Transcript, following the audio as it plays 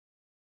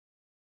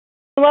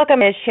Welcome,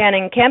 Ms.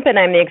 Shannon Kemp, and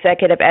I'm the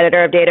Executive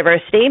Editor of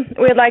DATAVERSITY.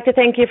 We'd like to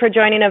thank you for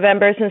joining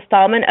November's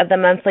installment of the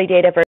monthly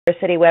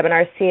DATAVERSITY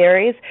webinar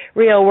series,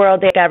 Real World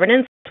Data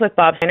Governance with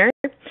Bob Seiner.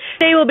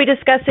 Today we'll be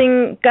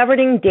discussing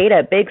governing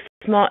data, big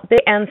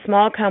and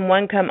small, come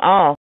one, come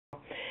all.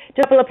 Just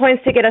a couple of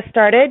points to get us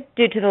started.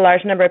 Due to the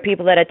large number of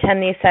people that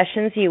attend these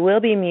sessions, you will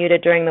be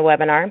muted during the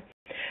webinar.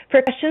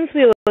 For questions,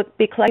 we will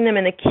be collecting them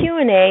in the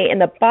Q&A in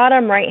the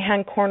bottom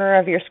right-hand corner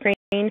of your screen.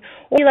 Or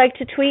if you like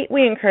to tweet,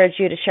 we encourage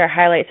you to share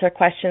highlights or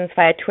questions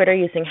via Twitter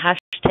using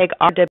hashtag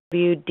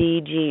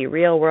RWDG,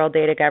 Real World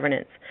Data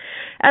Governance.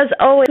 As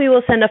always, we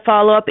will send a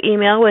follow-up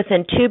email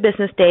within 2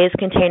 business days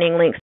containing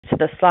links to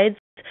the slides,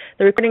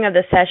 the recording of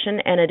the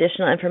session, and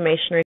additional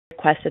information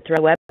requested through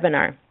the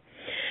webinar.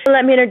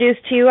 Let me introduce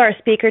to you our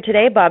speaker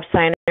today, Bob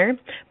Seiner.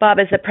 Bob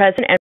is the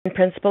President and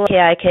Principal of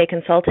KIK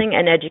Consulting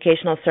and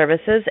Educational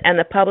Services and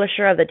the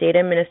publisher of the Data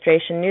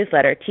Administration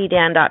newsletter,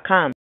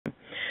 tdan.com.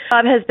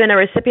 Bob has been a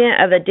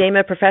recipient of the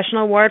DAMA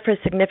Professional Award for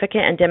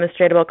significant and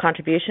demonstrable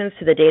contributions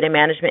to the data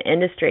management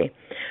industry.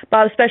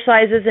 Bob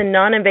specializes in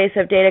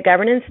non-invasive data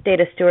governance,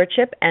 data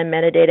stewardship, and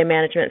metadata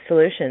management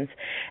solutions.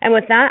 And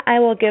with that, I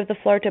will give the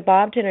floor to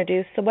Bob to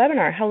introduce the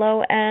webinar.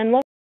 Hello and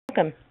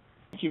welcome.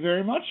 Thank you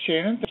very much,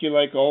 Shannon. Thank you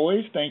like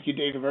always. Thank you,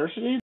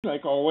 DATAVERSITY,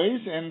 like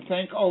always. And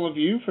thank all of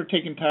you for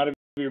taking time out of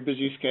your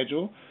busy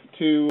schedule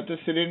to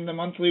sit in the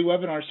monthly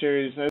webinar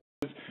series. As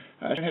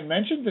Shannon had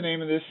mentioned, the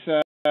name of this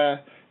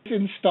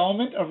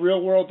installment of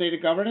Real World Data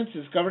Governance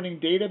is Governing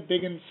Data,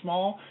 Big and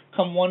Small,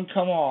 Come One,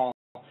 Come All.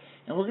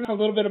 And we're going to talk a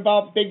little bit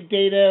about big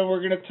data. We're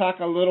going to talk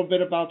a little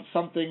bit about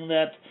something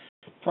that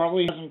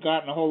probably hasn't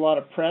gotten a whole lot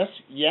of press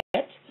yet,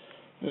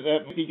 that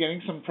will be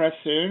getting some press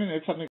soon, and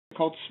it's something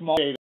called small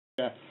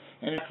data.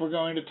 And we're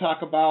going to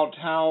talk about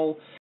how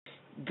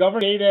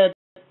governed data,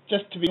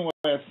 just to begin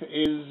with,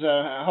 is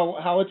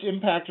how it's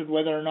impacted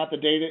whether or not the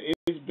data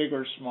is big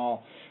or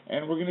small.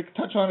 And we're going to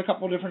touch on a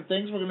couple of different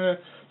things. We're going to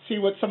see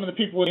what some of the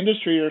people in the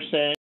industry are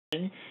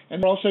saying,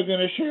 and we're also going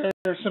to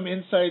share some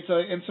insights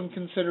and some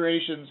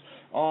considerations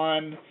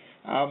on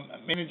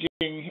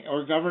managing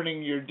or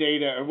governing your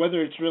data, or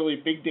whether it's really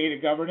big data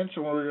governance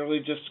or we're really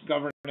just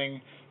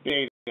governing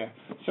data.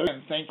 So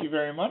again, thank you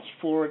very much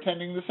for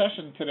attending the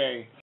session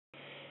today.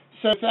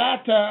 So with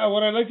that,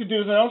 what I'd like to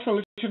do is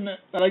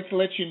I'd like to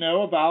let you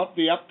know about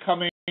the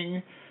upcoming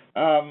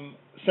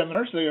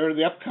seminars, or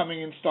the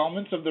upcoming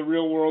installments of the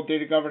Real World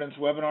Data Governance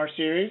webinar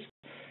series.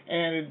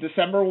 And in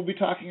December, we'll be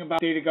talking about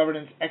data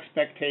governance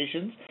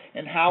expectations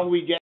and how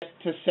we get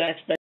to set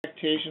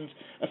expectations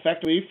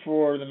effectively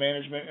for the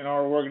management in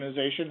our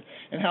organization,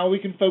 and how we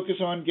can focus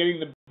on getting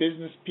the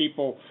business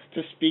people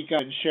to speak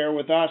up and share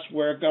with us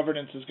where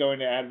governance is going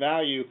to add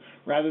value,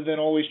 rather than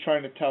always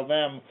trying to tell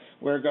them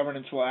where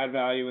governance will add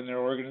value in their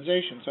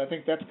organization. So I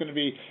think that's going to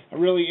be a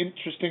really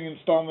interesting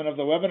installment of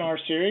the webinar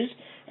series.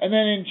 And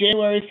then in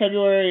January,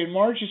 February, and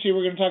March, you see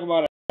we're going to talk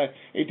about a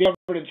data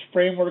governance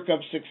framework of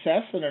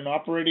success and an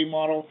operating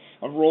model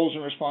of roles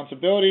and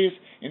responsibilities.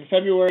 In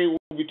February,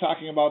 we'll be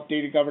talking about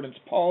data governance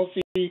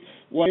policy,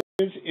 what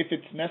it is, if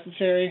it's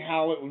necessary,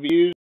 how it will be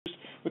used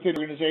within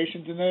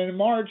organizations. And then in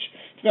March,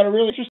 we've got a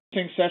really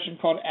interesting session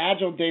called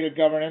Agile Data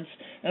Governance,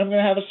 and I'm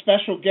going to have a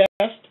special guest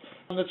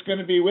that's going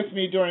to be with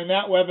me during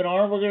that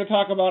webinar. We're going to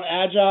talk about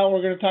Agile,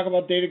 we're going to talk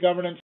about data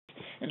governance,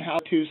 and how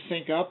to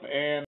sync up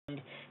and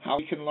how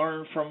we can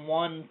learn from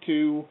one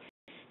to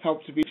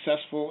help to be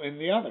successful in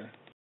the other.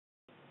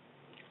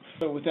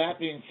 So with that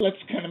being said, let's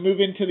kind of move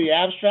into the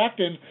abstract,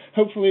 and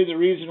hopefully the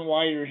reason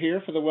why you're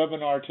here for the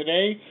webinar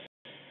today.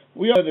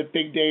 We know that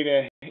big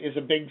data is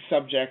a big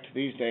subject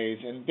these days,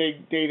 and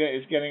big data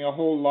is getting a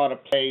whole lot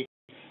of play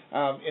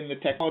in the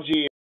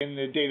technology, in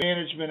the data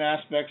management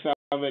aspects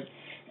of it.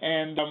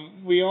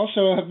 And we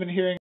also have been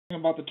hearing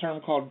about the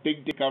term called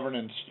big data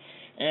governance.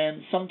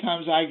 And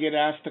sometimes I get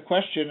asked the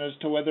question as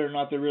to whether or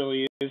not there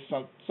really is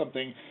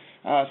something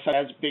such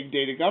as big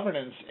data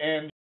governance.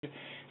 And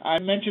I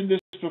mentioned this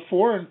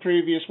before in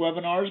previous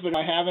webinars, but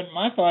I haven't.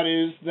 My thought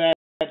is that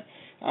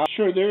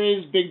sure, there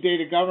is big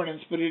data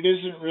governance, but it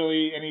isn't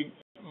really any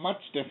much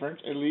different,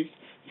 at least,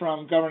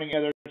 from governing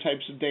other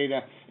types of data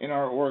in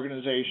our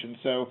organization.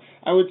 So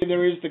I would say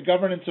there is the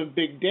governance of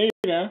big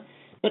data,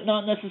 but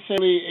not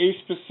necessarily a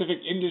specific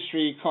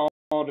industry called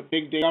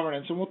big data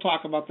governance. And we'll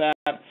talk about that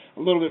a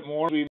little bit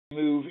more as we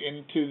move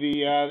into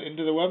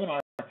the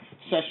webinar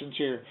sessions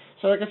here.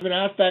 So like I've been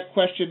asked that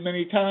question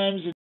many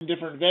times in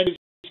different venues,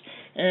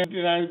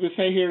 and I would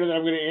say here that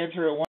I'm going to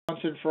answer it once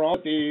and for all.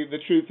 The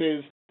truth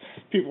is,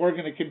 people are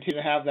going to continue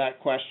to have that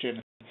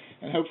question,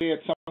 and hopefully at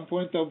some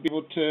point they'll be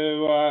able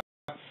to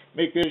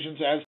make decisions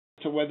as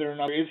to whether or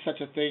not there is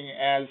such a thing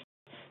as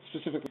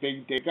specifically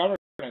big data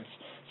governance.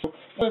 So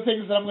one of the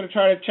things that I'm going to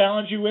try to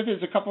challenge you with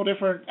is a couple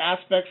different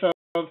aspects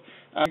of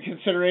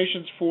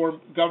considerations for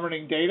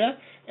governing data.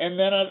 And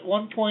then at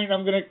one point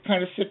I'm going to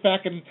kind of sit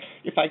back and,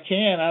 if I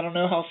can, I don't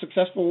know how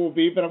successful we'll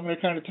be, but I'm going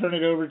to kind of turn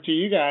it over to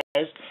you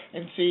guys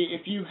and see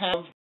if you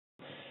have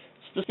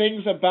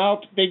things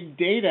about big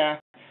data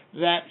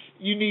that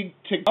you need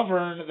to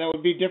govern that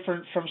would be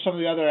different from some of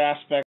the other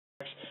aspects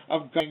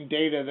of governing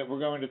data that we're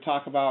going to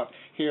talk about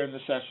here in the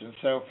session.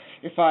 So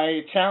if I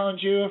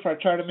challenge you, if I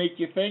try to make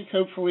you think,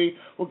 hopefully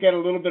we'll get a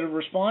little bit of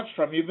response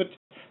from you, but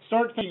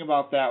start thinking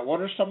about that.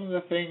 What are some of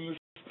the things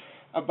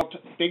about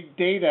big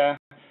data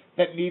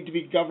that need to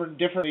be governed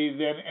differently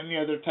than any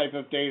other type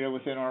of data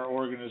within our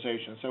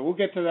organization? So we'll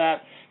get to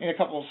that in a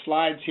couple of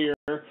slides here.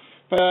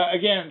 But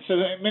again, so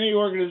many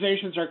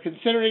organizations are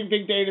considering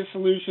big data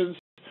solutions.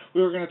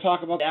 We were going to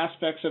talk about the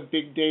aspects of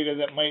big data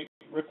that might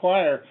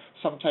require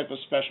some type of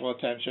special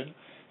attention.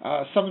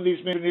 Some of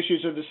these main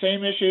issues are the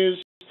same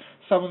issues,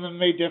 some of them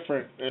may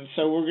differ. And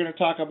so we're going to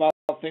talk about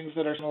things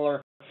that are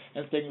similar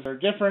and things that are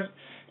different.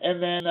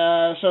 And then,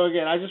 so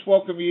again, I just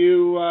welcome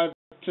you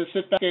to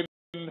sit back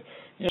and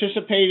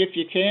participate if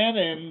you can,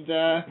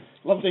 and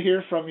love to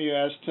hear from you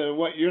as to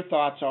what your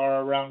thoughts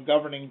are around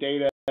governing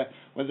data,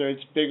 whether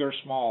it's big or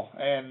small.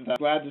 And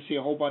glad to see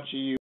a whole bunch of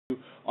you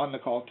on the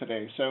call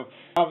today. So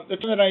the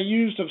term that I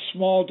used of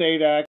small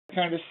data, I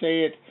kind of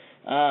say it,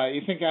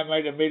 you think I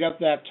might have made up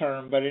that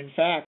term, but in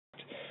fact,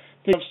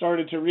 things I've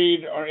started to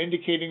read are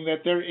indicating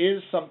that there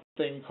is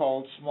something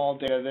called small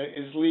data that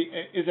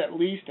is at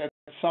least at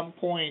some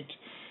point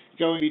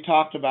going to be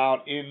talked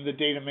about in the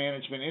data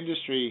management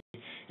industry.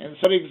 And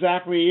so what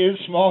exactly is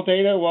small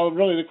data? Well,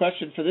 really the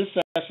question for this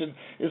session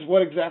is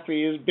what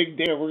exactly is big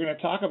data? We're going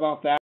to talk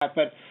about that,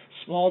 but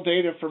small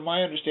data, from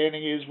my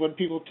understanding, is when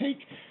people take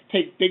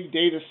big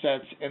data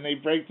sets and they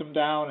break them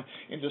down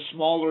into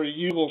smaller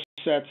usable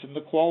sets, and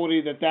the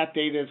quality that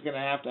data is going to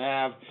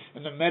have,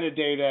 and the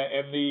metadata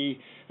and the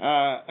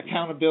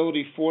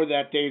accountability for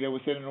that data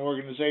within an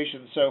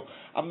organization. So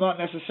I'm not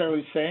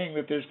necessarily saying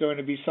that there's going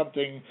to be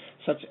something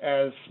such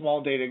as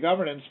small data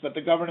governance, but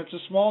the governance of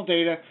small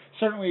data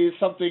certainly is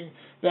something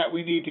that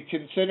we need to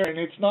consider. And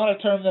it's not a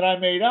term that I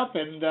made up,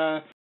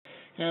 and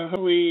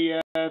hopefully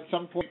at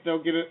some point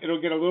it'll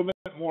get a little bit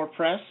more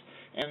press,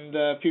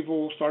 and people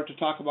will start to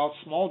talk about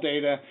small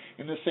data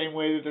in the same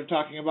way that they're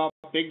talking about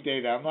big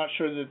data. I'm not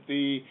sure that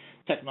the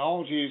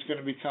technology is going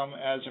to become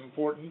as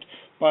important,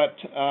 but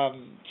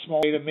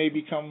small data may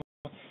become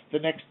the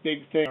next big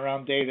thing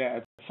around data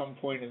at some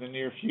point in the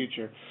near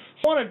future.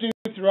 So what I want to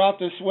do throughout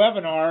this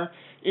webinar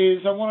is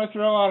I want to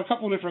throw out a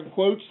couple of different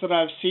quotes that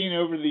I've seen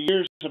over the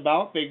years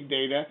about big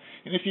data.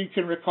 And if you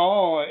can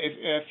recall,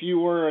 if you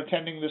were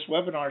attending this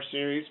webinar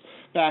series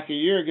back a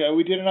year ago,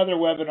 we did another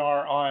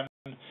webinar on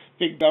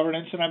big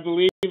governance, and I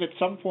believe at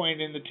some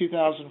point in the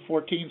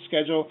 2014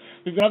 schedule,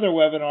 we've got another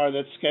webinar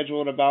that's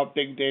scheduled about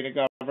big data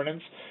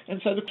governance.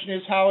 And so the question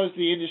is, how is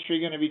the industry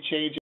going to be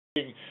changing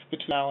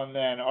between now and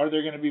then? Are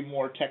there going to be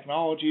more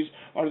technologies?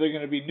 Are there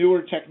going to be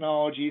newer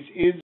technologies?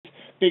 Is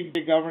big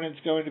data governance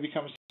going to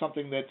become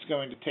something that's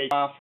going to take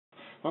off?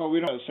 Well,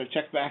 we don't know. So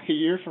check back a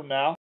year from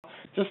now.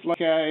 Just like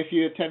if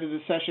you attended the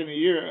session a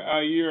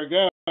year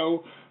ago,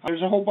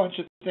 there's a whole bunch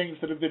of things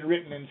that have been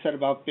written and said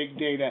about big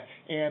data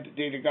and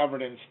data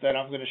governance that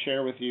I'm going to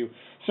share with you.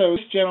 So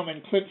this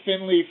gentleman, Clint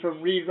Finley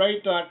from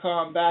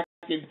ReadWrite.com, back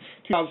in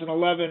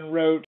 2011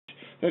 wrote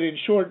that in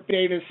short,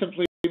 data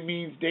simply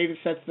means data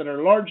sets that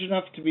are large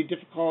enough to be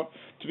difficult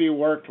to be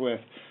worked with.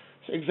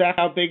 So exactly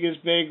how big is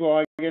big? Well,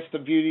 I guess the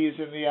beauty is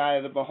in the eye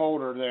of the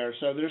beholder there.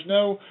 So there's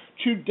no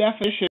true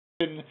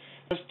definition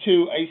as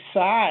to a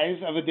size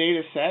of a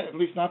data set, at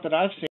least not that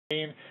I've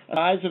seen, a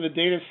size of a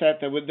data set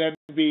that would then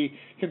be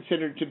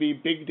considered to be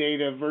big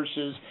data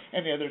versus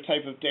any other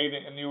type of data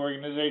in the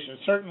organization.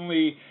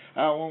 Certainly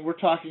when we're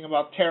talking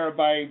about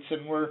terabytes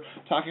and we're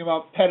talking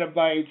about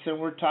petabytes and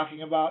we're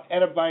talking about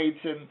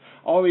exabytes and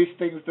all these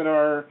things that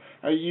are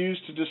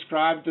used to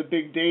describe the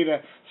big data,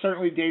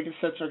 certainly data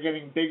sets are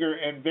getting bigger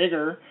and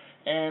bigger,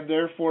 and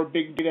therefore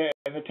big data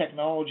and the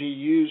technology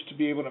used to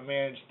be able to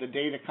manage the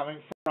data coming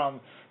from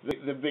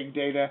the big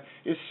data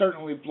is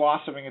certainly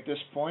blossoming at this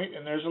point,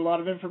 and there's a lot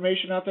of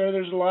information out there.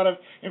 There's a lot of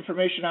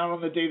information out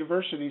on the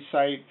DATAVERSITY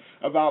site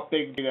about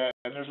big data,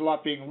 and there's a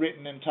lot being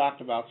written and talked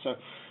about. So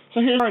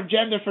here's our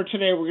agenda for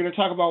today. We're going to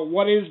talk about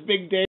what is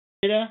big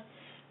data.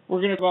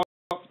 We're going to talk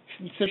about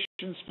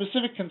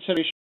specific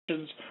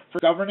considerations for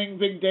governing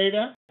big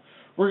data.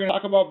 We're going to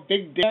talk about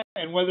big data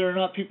and whether or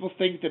not people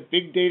think that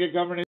big data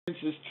governance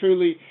is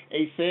truly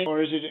a thing,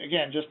 or is it,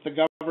 again, just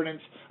the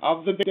governance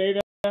of the big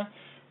data.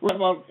 We're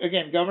talking about,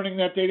 again, governing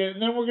that data,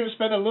 and then we're going to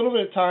spend a little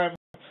bit of time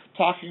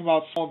talking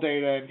about small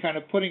data and kind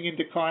of putting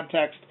into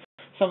context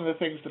some of the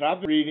things that I've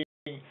been reading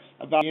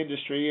about the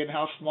industry and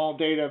how small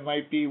data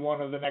might be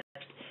one of the next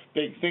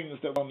big things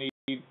that we'll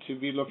need to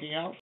be looking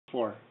out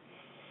for.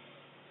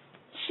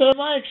 So in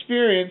my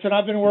experience, and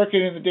I've been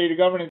working in the data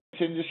governance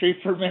industry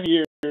for many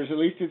years, at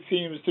least it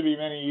seems to be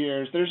many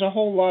years, there's a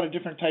whole lot of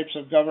different types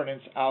of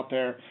governance out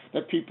there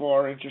that people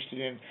are interested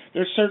in.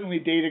 There's certainly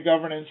data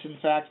governance. In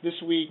fact, this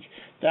week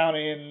down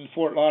in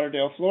Fort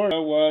Lauderdale,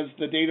 Florida, was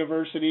the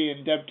DATAVERSITY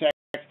and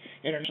DevTech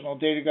International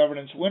Data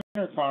Governance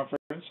Winter Conference,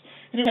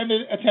 and it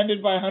was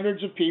attended by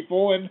hundreds of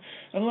people, and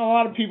a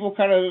lot of people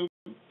kind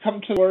of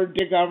come to the word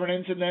data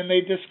governance, and then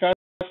they discuss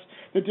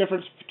the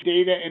difference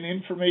between data and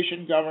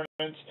information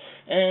governance,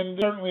 and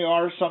there certainly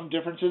are some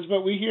differences,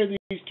 but we hear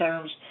these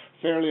terms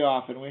fairly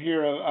often. We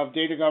hear of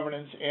data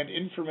governance and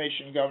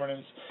information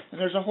governance, and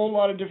there's a whole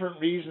lot of different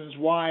reasons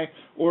why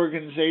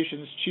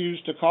organizations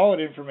choose to call it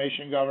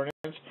information governance.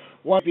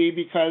 One would be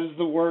because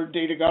the word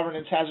data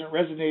governance hasn't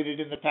resonated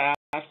in the past,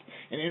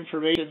 and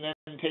information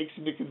then takes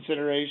into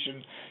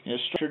consideration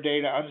structured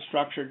data,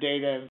 unstructured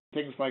data, and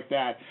things like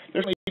that.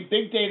 There's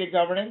big data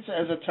governance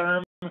as a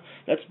term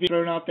that's being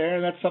thrown out there,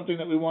 and that's something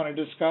that we want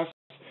to discuss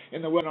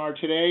in the webinar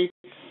today.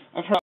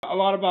 I've heard a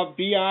lot about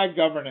BI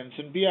governance,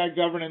 and BI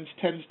governance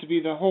tends to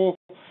be the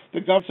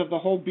governance of the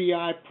whole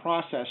BI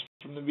process,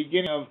 from the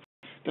beginning of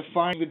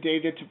defining the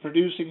data to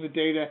producing the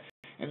data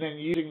and then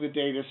using the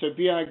data. So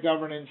BI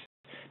governance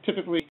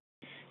typically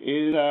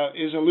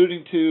is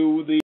alluding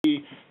to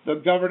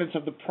the governance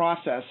of the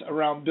process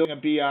around building a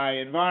BI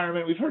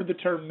environment. We've heard the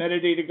term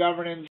metadata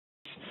governance,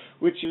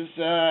 which is,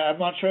 I'm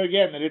not sure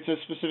again that it's a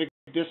specific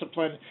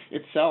discipline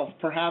itself.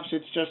 Perhaps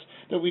it's just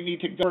that we need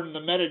to govern the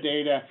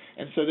metadata,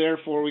 and so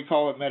therefore we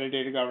call it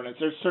metadata governance.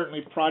 There's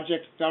certainly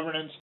project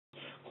governance,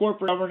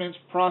 corporate governance,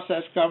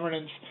 process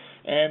governance,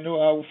 and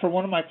for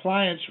one of my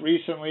clients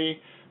recently,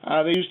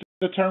 they used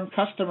the term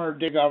customer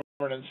data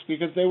governance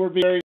because they were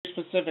very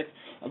specific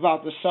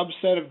about the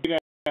subset of data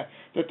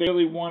that they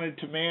really wanted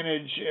to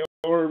manage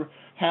or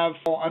have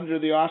fall under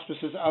the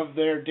auspices of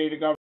their data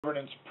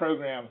governance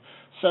program.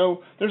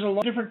 So there's a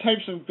lot of different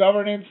types of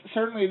governance.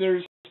 Certainly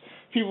there's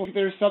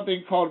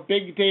something called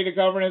big data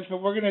governance,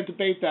 but we're going to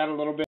debate that a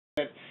little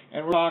bit,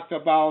 and we'll talk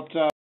about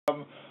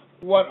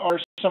what are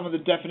some of the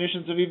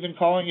definitions of even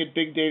calling it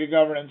big data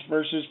governance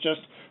versus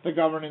just the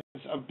governance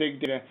of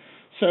big data.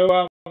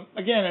 So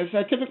again, as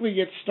I typically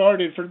get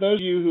started, for those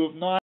of you who have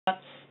not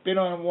been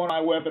on one of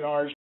my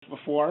webinars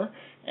before,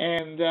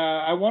 and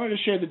I wanted to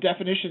share the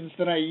definitions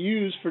that I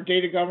use for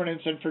data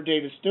governance and for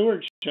data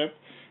stewardship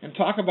and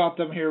talk about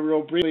them here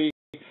real briefly.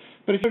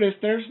 But if you notice,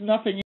 there's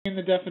nothing in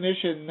the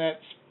definition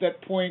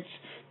that points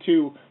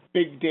to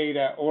big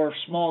data or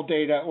small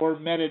data or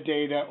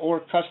metadata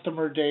or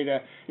customer data.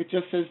 It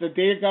just says that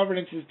data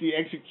governance is the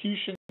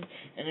execution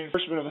and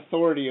enforcement of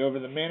authority over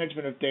the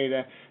management of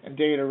data and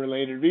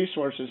data-related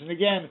resources. And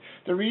again,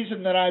 the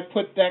reason that I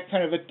put that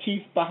kind of a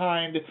teeth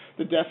behind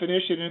the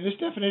definition, and this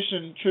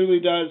definition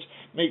truly does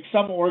make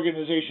some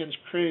organizations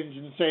cringe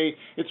and say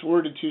it's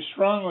worded too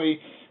strongly,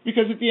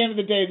 because at the end of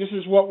the day, this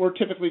is what we're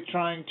typically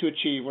trying to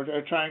achieve.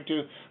 We're trying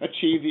to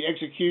achieve the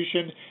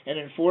execution and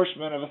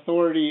enforcement of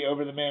authority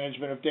over the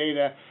management of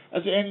data.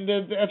 And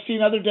I've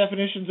seen other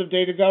definitions of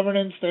data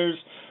governance. There's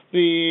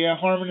the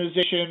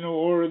harmonization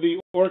or the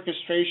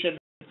orchestration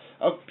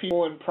of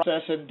people and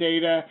process and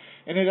data,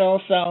 and it all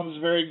sounds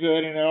very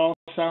good and it all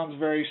sounds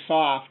very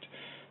soft.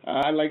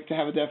 I like to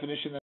have a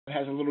definition that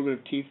has a little bit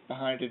of teeth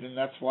behind it, and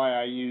that's why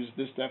I use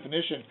this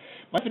definition.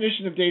 My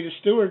definition of data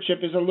stewardship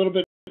is a little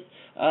bit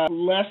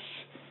less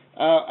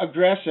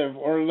aggressive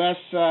or less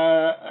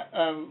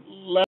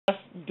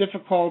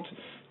difficult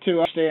to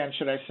understand,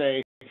 should I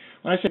say.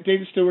 When I say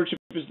data stewardship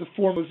is the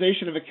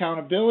formalization of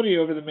accountability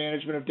over the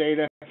management of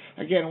data,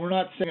 again, we're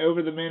not saying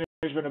over the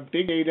management of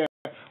big data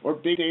or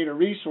big data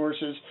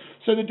resources.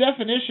 So the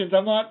definitions,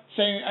 I'm not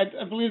saying,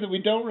 I believe that we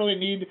don't really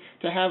need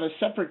to have a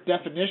separate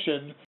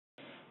definition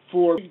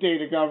for big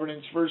data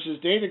governance versus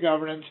data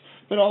governance,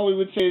 but all we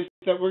would say is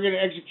that we're going to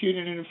execute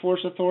and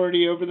enforce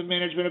authority over the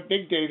management of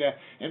big data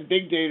and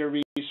big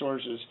data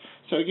resources.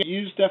 So again,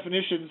 use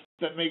definitions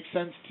that make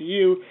sense to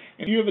you,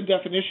 and if you have a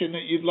definition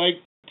that you'd like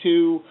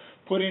to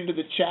put into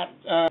the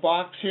chat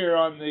box here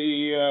on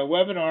the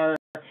webinar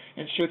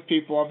and share with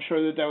people, I'm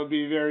sure that would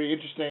be very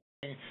interesting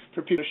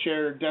for people to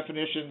share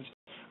definitions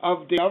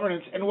of data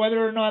governance and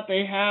whether or not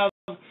they have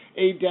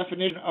a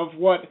definition of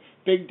what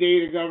big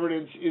data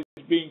governance is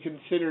being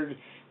considered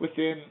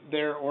within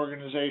their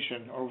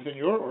organization or within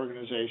your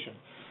organization.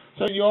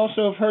 So you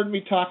also have heard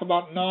me talk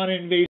about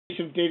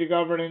non-invasive data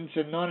governance,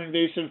 and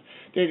non-invasive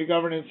data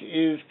governance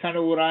is kind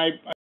of what I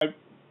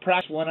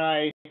practice when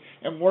I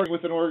am working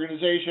with an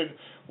organization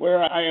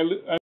where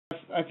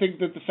I think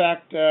that the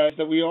fact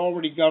that we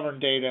already govern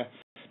data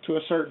to a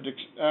certain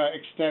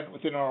extent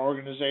within our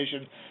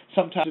organization.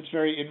 Sometimes it's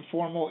very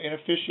informal,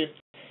 inefficient,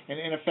 and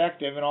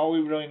ineffective, and all we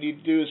really need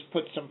to do is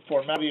put some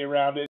formality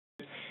around it.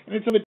 And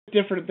it's a bit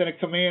different than a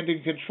command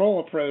and control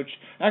approach.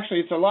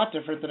 Actually, it's a lot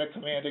different than a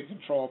command and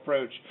control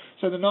approach.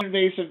 So the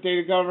non-invasive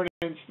data governance,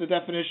 the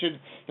definition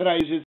that I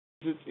use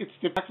is it's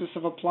the practice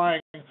of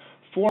applying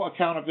formal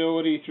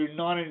accountability through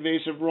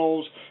non-invasive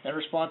roles and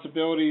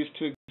responsibilities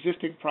to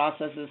existing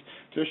processes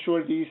to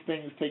assure these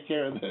things take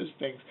care of those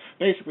things.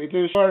 Basically,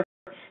 to assure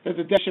that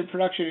the definition,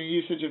 production, and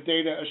usage of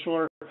data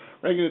assure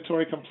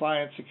regulatory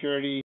compliance,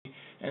 security,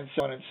 and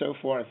so on and so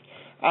forth.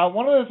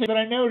 One of the things that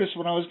I noticed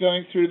when I was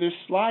going through this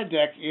slide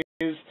deck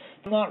is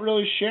I'm not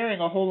really sharing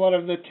a whole lot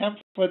of the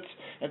templates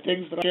and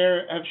things that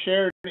I have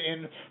shared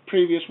in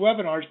previous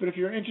webinars, but if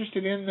you're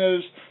interested in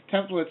those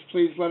templates,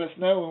 please let us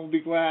know, and we'll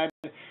be glad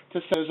to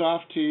send those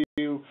off to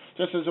you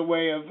just as a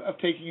way of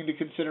taking into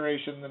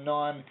consideration the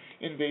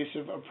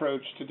non-invasive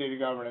approach to data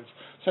governance.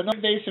 So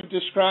non-invasive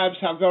describes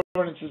how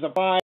governance is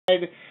applied.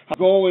 Our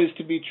goal is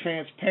to be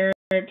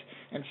transparent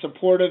and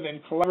supportive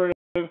and collaborative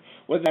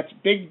whether that's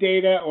big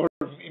data or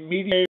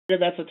media data.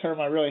 That's a term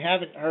I really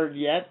haven't heard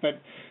yet,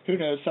 but who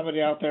knows?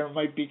 Somebody out there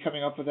might be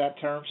coming up with that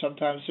term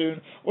sometime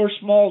soon. Or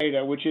small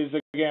data, which is,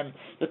 again,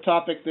 the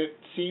topic that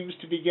seems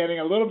to be getting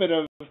a little bit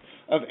of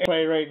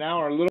play right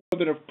now, or a little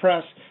bit of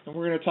press, and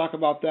we're going to talk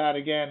about that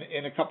again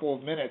in a couple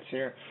of minutes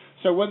here.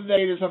 So whether that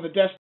is on the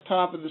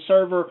desktop and the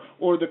server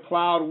or the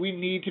cloud, we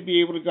need to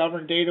be able to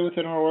govern data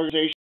within our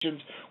organizations.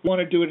 We want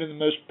to do it in the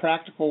most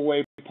practical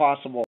way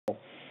possible. And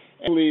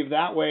I believe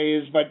that way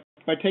is by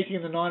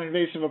taking the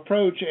non-invasive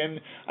approach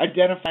and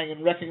identifying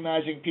and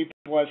recognizing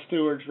people as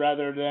stewards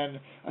rather than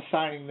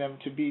assigning them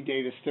to be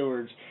data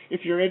stewards.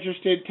 If you're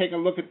interested, take a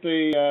look at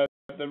the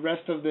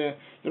rest of the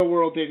Real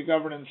World Data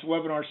Governance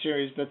webinar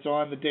series that's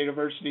on the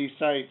DATAVERSITY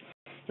site.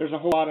 There's a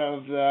whole lot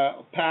of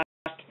past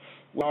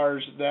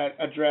webinars that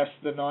address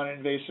the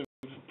non-invasive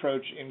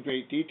approach in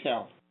great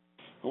detail.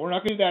 But we're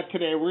not going to do that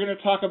today. We're going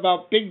to talk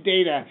about big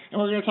data, and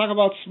we're going to talk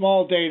about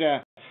small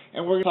data,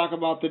 and we're going to talk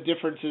about the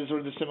differences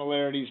or the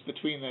similarities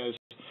between those.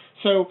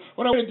 So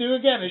what I'm going to do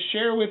again is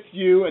share with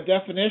you a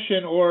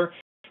definition, or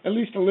at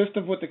least a list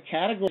of what the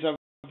categories of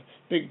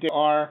big data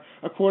are,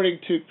 according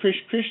to Krish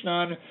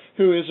Krishnan,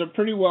 who is a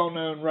pretty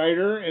well-known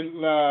writer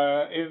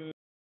in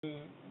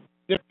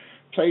different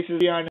places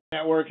beyond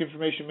network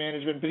information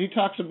management. But he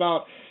talks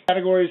about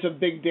categories of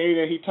big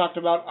data. He talked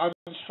about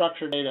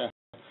unstructured data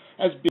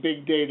as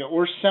big data,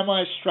 or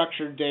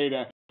semi-structured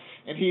data.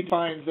 And he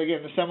defines,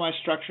 again, the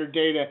semi-structured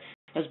data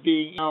as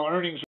being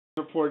earnings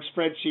reports,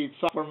 spreadsheets,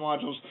 software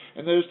modules,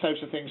 and those types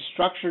of things.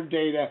 Structured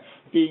data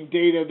being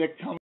data that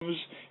comes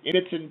in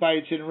bits and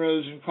bytes, in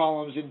rows and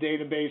columns, in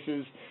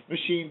databases,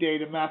 machine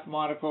data,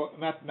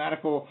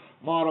 mathematical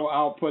model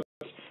outputs.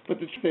 But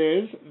the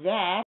truth is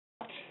that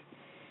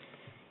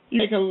you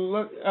take a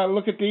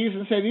look at these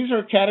and say these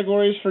are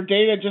categories for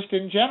data just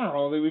in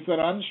general. We've got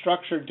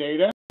unstructured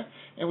data,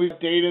 and we've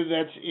got data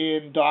that's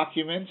in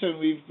documents, and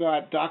we've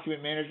got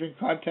document management,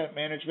 content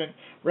management,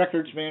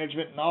 records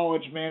management,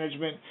 knowledge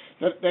management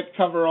that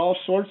cover all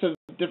sorts of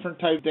different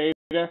types of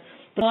data,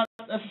 but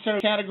not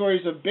necessarily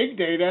categories of big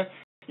data.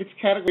 It's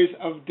categories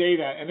of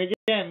data. And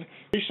again,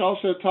 Rish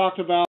also talked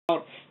about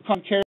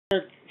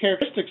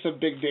characteristics of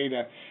big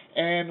data.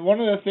 And one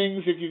of the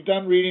things, if you've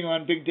done reading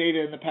on big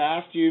data in the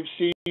past, you've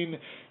seen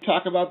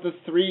talk about the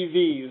 3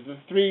 V's. The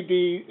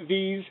 3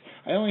 V's,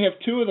 I only have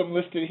 2 of them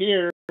listed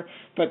here,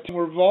 but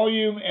were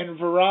volume and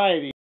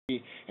variety,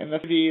 and the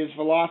V is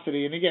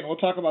velocity. And again, we'll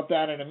talk about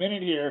that in a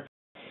minute here.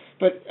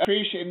 But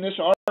Krish, in this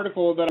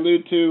article that I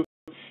allude to,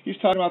 he's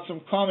talking about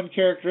some common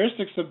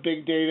characteristics of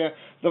big data: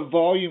 the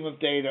volume of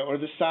data, or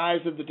the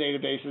size of the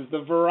databases,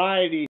 the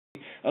variety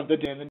of the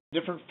data, and the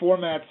different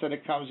formats that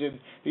it comes in,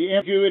 the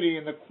ambiguity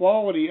and the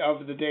quality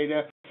of the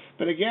data.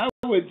 But again,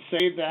 I would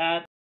say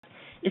that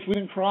if we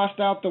crossed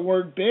out the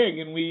word big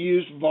and we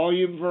used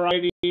volume,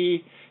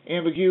 variety,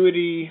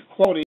 ambiguity,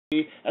 quality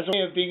as a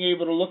way of being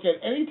able to look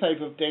at any type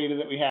of data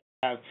that we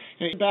have.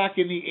 And back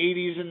in the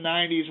 80s and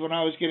 90s, when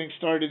I was getting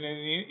started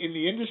in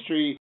the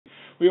industry,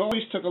 we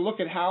always took a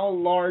look at how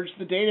large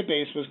the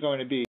database was going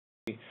to be.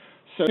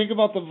 So think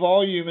about the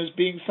volume as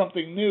being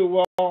something new.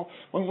 Well,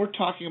 when we're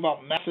talking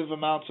about massive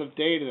amounts of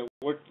data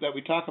that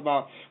we talk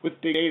about with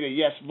big data,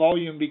 yes,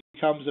 volume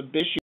becomes a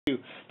big issue.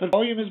 But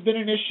volume has been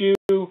an issue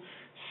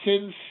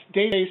since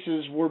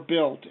databases were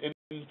built,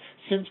 and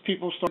since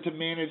people started to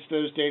manage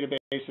those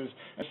databases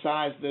and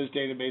size those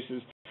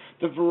databases.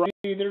 The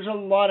variety, there's a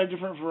lot of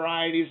different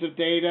varieties of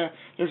data.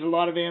 There's a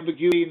lot of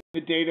ambiguity in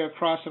the data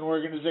across an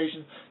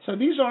organization. So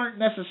these aren't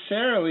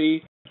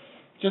necessarily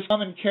just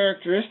common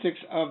characteristics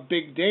of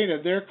big data.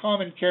 They're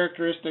common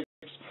characteristics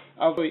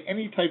of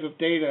any type of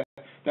data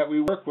that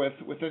we work with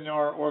within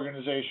our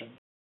organization.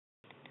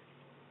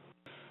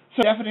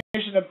 So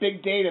definition of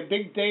big data.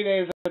 Big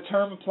data is a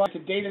term applied to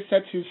data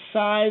sets whose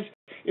size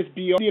is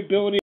beyond the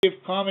ability of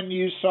common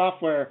use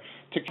software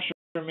to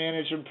capture,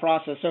 manage, and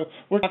process. So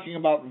we're talking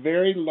about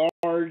very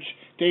large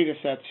data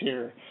sets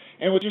here.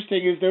 And what's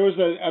interesting is there was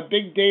a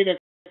big data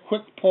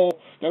quick poll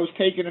that was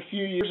taken a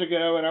few years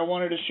ago, and I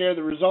wanted to share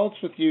the results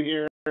with you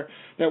here,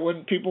 that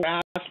when people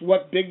asked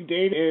what big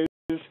data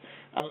is,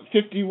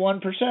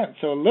 51%,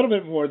 so a little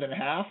bit more than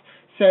half,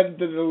 said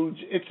that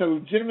it's a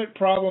legitimate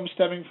problem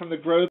stemming from the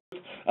growth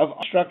of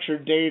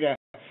unstructured data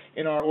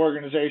in our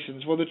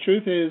organizations. Well, the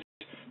truth is,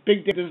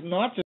 big data does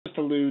not just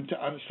allude to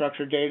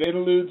unstructured data. It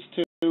alludes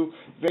to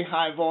very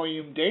high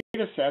volume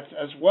data sets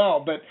as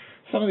well. But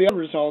some of the other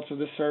results of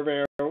this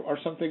survey are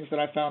some things that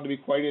I found to be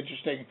quite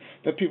interesting,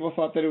 that people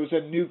thought that it was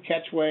a new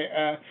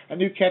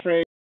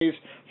catchphrase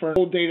for an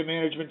old data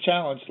management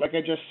challenge. Like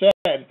I just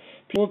said,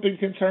 people have been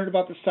concerned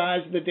about the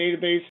size of the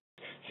database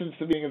since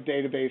the beginning of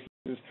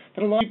databases.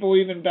 But a lot of people,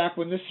 even back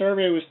when this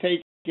survey was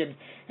taken, and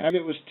I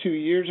think it was 2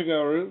 years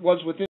ago, or it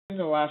was within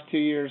the last 2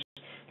 years,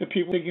 that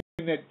people thinking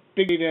that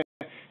big data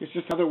is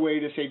just another way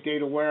to say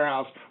data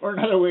warehouse, or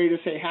another way to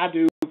say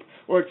Hadoop,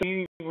 or it's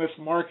a meaningless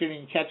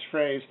marketing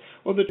catchphrase.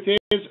 Well, the truth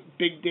is,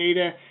 big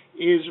data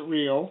is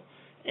real,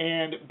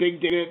 and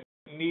big data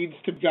needs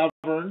to be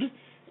governed,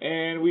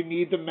 and we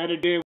need the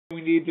metadata,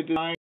 we need the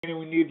design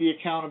we need the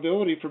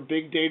accountability for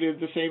big data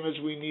the same as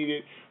we need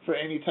it for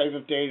any type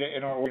of data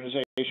in our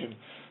organization.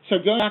 So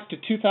going back to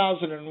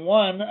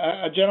 2001,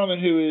 a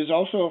gentleman who is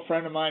also a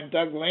friend of mine,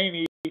 Doug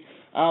Laney,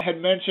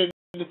 had mentioned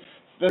the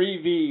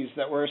 3 V's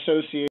that were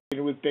associated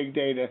with big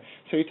data.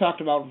 So he talked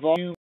about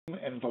volume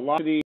and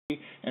velocity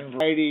and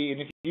variety,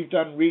 and if you've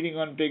done reading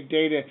on big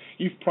data,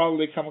 you've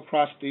probably come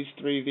across these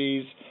 3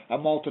 V's a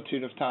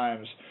multitude of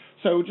times.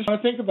 So just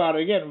want to think about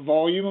it again.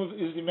 Volume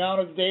is the amount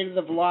of data,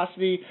 the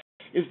velocity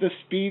is the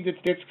speed that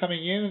it's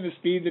coming in and the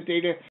speed that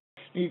data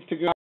needs to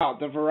go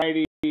out. The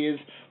variety is,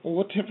 well,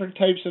 what different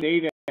types of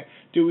data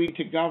do we need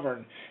to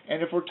govern?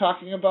 And if we're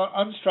talking about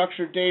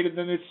unstructured data,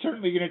 then it's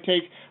certainly going to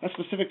take a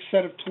specific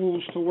set of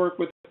tools to work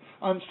with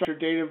unstructured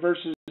data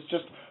versus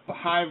just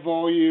high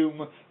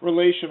volume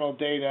relational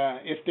data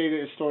if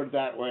data is stored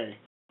that way.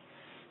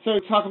 So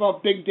to talk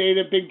about big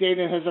data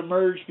has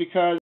emerged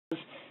because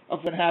of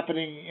what's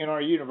happening in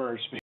our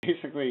universe,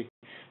 basically.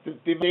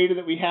 The data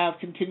that we have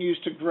continues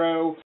to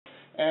grow,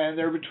 and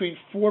there are between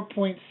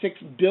 4.6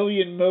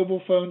 billion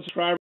mobile phone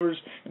subscribers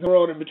in the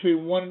world and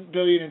between 1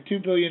 billion and 2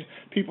 billion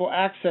people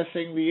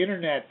accessing the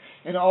internet.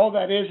 And all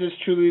that is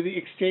truly the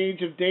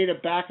exchange of data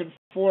back and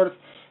forth,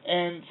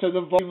 and so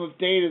the volume of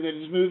data that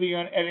is moving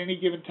on at any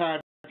given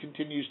time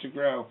continues to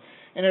grow.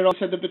 And it also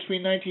said that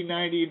between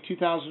 1990 and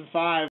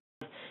 2005,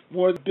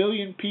 more than 1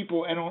 billion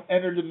people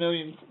entered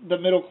the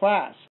middle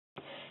class,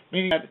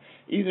 meaning that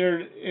either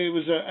it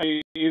was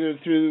either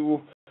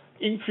through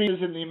increases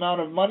in the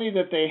amount of money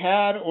that they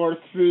had or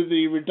through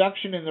the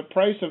reduction in the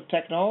price of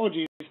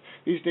technologies.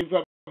 These days, we've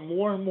got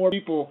more and more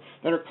people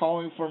that are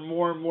calling for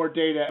more and more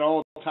data at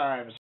all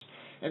times.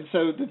 And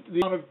so the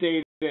amount of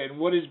data and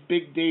what is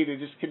big data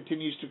just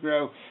continues to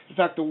grow. In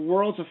fact, the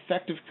world's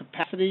effective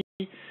capacity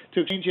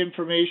to exchange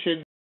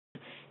information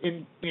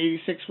in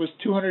 1986 was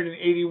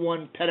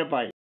 281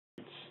 petabytes.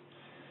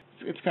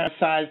 It's kind of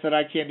size that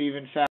I can't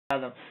even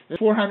fathom. There's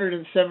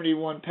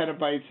 471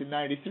 petabytes in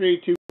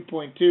 93,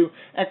 2.2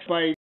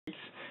 exabytes,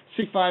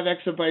 65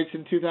 exabytes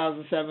in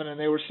 2007, and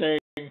they were saying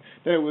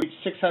that it would reach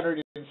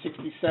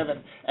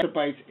 667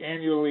 exabytes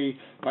annually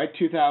by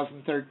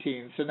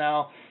 2013. So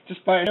now,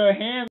 just by a show of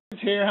hands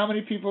here, how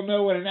many people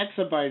know what an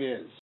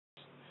exabyte is?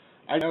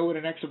 I know what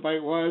an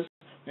exabyte was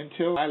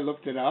until I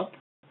looked it up,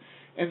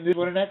 and this is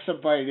what an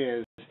exabyte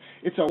is.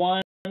 It's a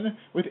 1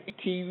 with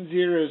 18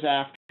 zeros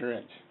after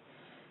it.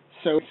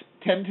 So it's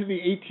 10 to the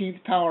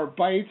 18th power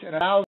bytes and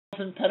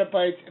 1,000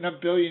 petabytes and 1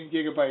 billion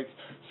gigabytes.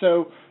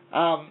 So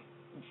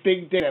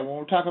big data, when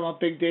we're talking about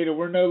big data,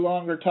 we're no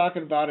longer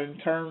talking about it in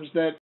terms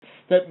that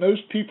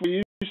most people are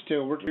used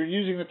to. We're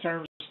using the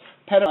terms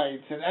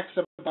petabytes and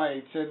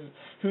exabytes and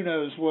who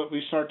knows what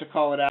we start to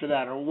call it after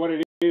that or what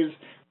it is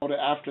called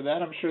after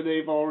that. I'm sure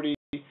they already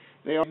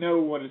know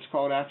what it's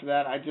called after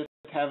that. I just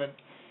haven't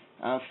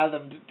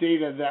fathomed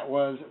data that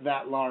was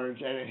that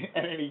large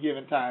at any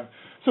given time.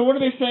 So what are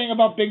they saying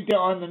about big data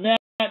on the net?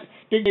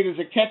 Big data is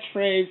a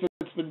catchphrase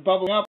that's been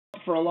bubbling up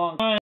for a long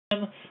time.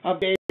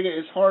 Data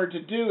is hard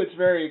to do. It's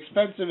very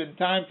expensive and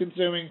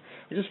time-consuming.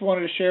 I just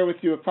wanted to share with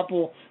you a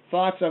couple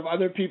thoughts of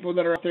other people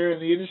that are out there in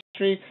the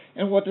industry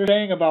and what they're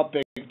saying about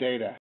big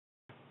data.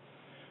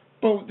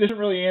 But this doesn't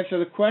really answer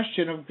the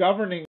question of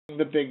governing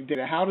the big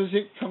data. How does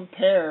it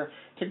compare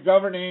to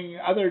governing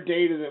other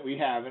data that we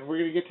have? And we're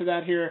going to get to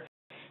that here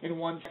in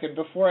 1 second.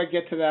 Before I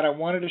get to that, I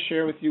wanted to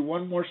share with you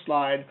one more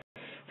slide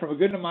from a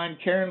good friend of mine,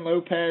 Karen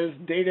Lopez,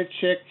 Data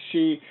Chick.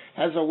 She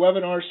has a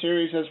webinar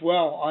series as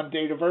well on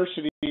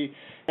Dataversity.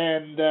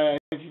 And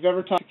if you've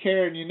ever talked to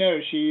Karen, you know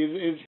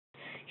she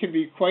can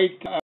be quite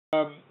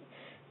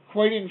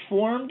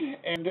informed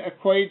and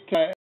quite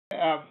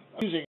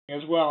amusing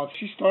as well.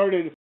 She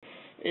started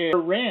a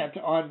rant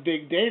on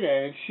big data,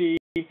 and she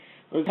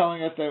was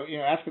telling us that,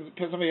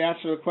 somebody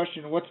asked her the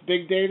question, what's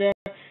big data?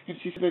 And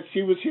she said that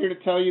she was here to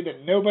tell you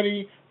that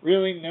nobody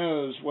really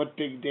knows what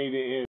big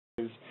data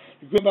is.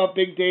 The good about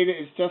big data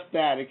is just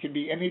that. It can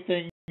be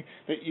anything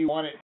that you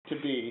want it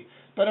to be.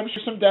 But I'm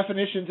sure some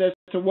definitions as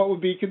to what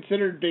would be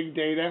considered big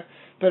data,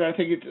 but I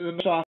think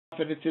most often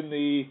it's in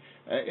the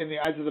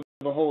eyes of the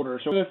beholder.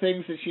 So one of the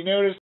things that she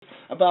noticed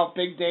about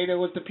big data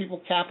was that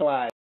people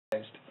capitalized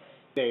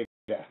data,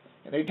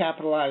 and they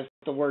capitalized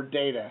the word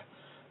data.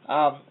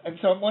 And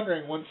so I'm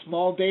wondering, when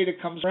small data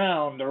comes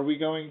around, are we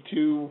going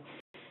to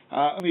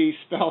only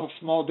spell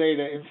small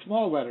data in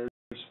small letters?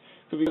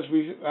 Because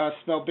we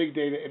spell big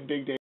data in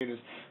big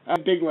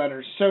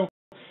letters. So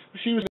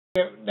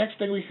the next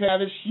thing we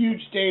have is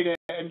huge data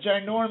and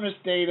ginormous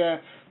data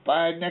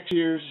by next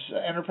year's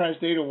Enterprise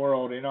Data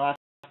World in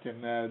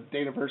Austin,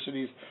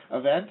 Dataversity's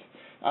event.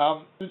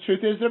 The truth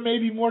is there may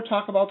be more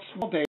talk about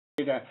small data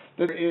than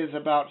there is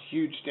about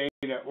huge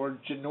data or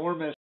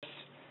ginormous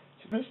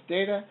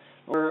data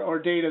or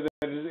data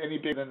that is any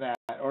bigger than that,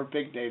 or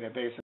big data,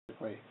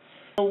 basically.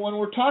 So when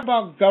we're talking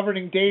about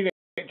governing data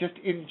just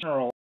in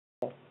general,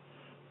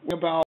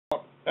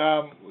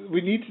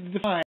 we need to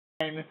define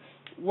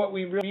what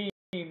we really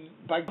mean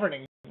by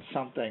governing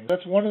something.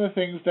 That's one of the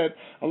things that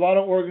a lot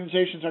of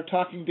organizations are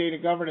talking data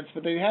governance,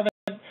 but they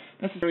haven't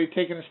necessarily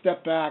taken a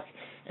step back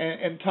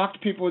and talk to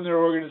people in their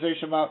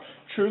organization about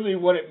truly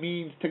what it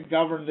means to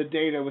govern the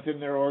data within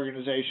their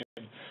organization.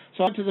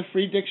 So I went to the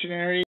Free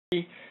Dictionary,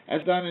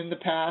 as done in the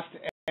past,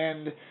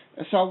 and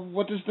saw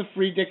what does the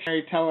Free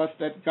Dictionary tell us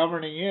that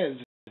governing is.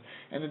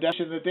 And the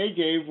definition that they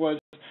gave was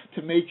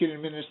to make and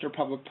administer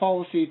public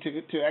policy,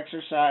 to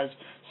exercise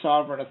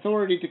sovereign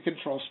authority, to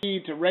control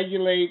speed, to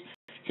regulate,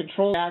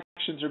 control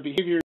actions or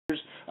behaviors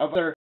of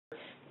other.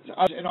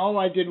 And all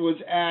I did was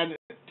add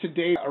to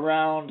data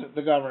around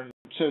the government.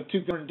 So to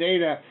govern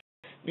data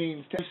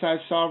means to exercise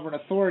sovereign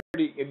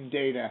authority in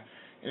data.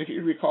 And if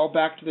you recall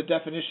back to the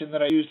definition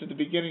that I used at the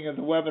beginning of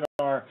the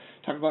webinar,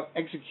 talking about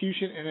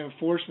execution and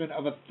enforcement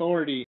of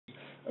authority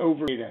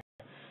over data.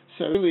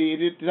 So really,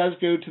 it does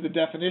go to the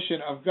definition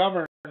of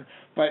govern,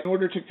 but in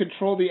order to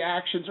control the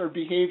actions or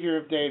behavior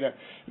of data.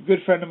 A good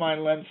friend of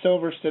mine, Len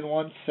Silverstein,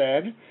 once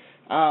said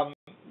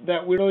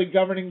that we're really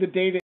governing the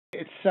data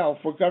itself.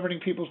 We're governing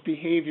people's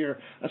behavior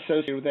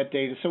associated with that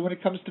data. So when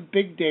it comes to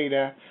big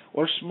data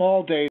or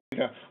small data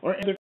or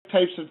other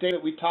types of data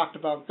that we talked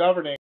about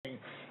governing,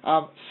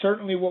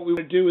 certainly what we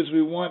would do is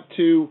we want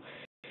to,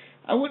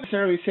 I wouldn't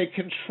necessarily say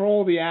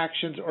control the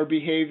actions or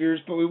behaviors,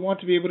 but we want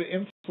to be able to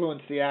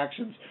influence the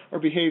actions or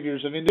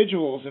behaviors of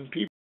individuals and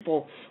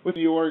people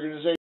within the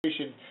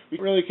organization. We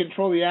can't really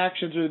control the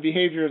actions or the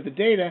behavior of the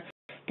data,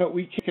 but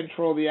we can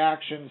control the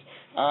actions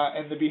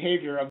and the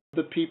behavior of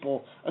the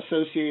people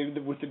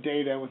associated with the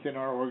data within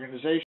our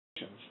organizations.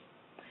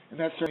 And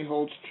that certainly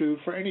holds true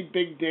for any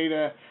big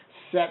data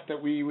set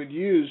that we would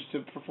use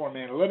to perform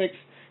analytics,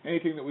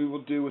 anything that we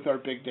will do with our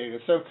big data.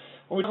 So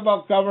when we talk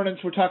about governance,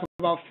 we're talking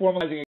about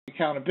formalizing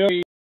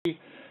accountability.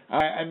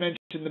 I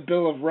mentioned the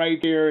Bill of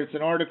Rights here. It's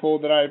an article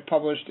that I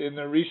published in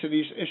the recent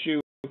issue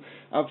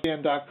of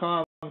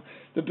TN.com.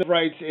 The Bill of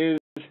Rights is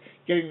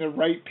getting the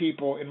right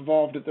people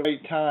involved at the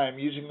right time,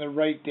 using the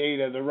right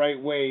data the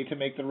right way to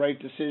make the right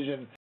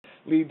decision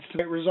leads to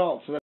the right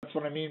results. So that's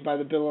what I mean by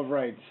the Bill of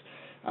Rights.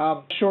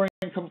 Assuring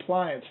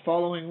compliance,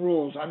 following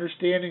rules,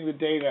 understanding the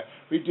data,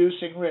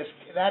 reducing risk.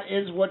 That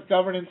is what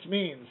governance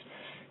means.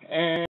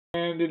 And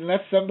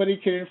unless somebody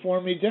can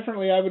inform me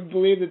differently, I would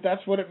believe that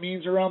that's what it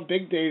means around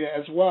big data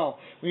as well.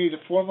 We need to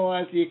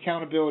formalize the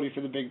accountability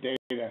for the big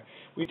data.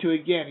 We need to,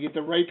 again, get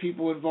the right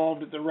people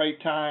involved at the right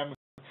time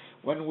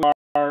when we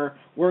are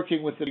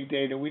working with the big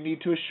data. We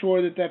need to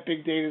assure that that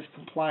big data is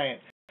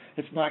compliant.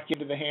 It's not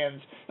getting into the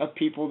hands of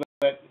people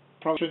that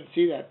probably shouldn't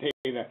see that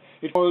data.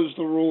 It follows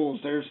the rules.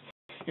 There's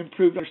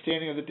improved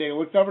understanding of the data.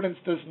 What governance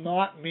does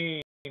not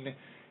mean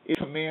is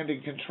command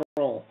and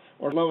control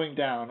or slowing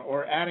down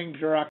or adding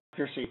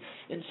bureaucracy.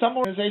 In some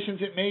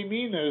organizations, it may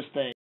mean those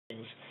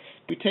things.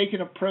 We take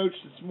an approach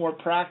that's more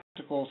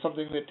practical,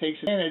 something that takes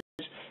advantage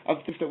of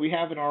things that we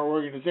have in our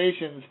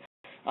organizations.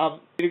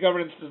 Data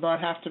governance does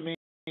not have to mean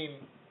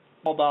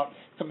all about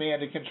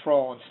command and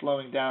control and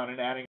slowing down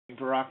and adding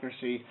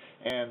bureaucracy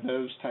and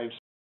those types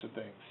of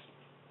things.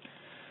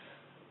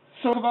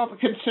 So about the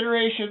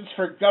considerations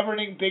for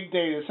governing big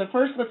data. So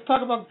first, let's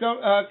talk about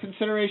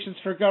considerations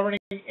for governing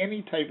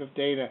any type of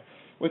data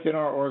within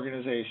our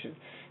organization.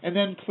 And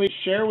then please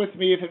share with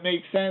me, if it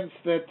makes sense,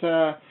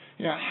 that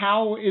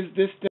how is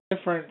this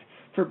different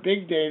for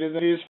big data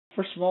than it is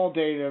for small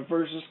data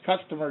versus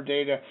customer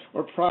data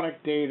or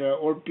product data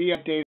or BI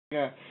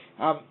data.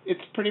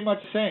 It's pretty much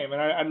the same,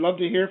 and I'd love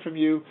to hear from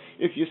you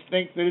if you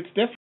think that it's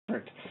different.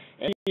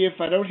 And if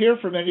I don't hear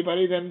from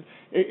anybody, then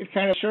it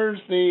kind of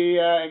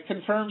it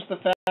confirms the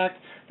fact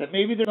that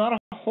maybe there's not a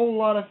whole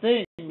lot of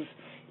things in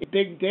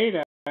big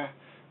data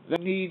that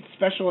need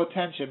special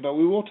attention, but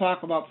we will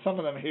talk about some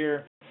of them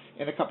here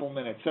in a couple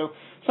minutes. So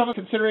some of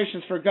the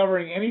considerations for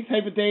governing any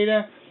type of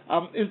data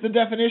is the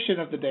definition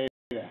of the data,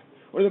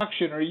 or the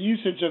production or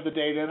usage of the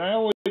data. And I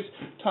always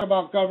talk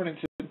about governance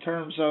in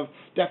terms of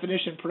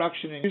definition,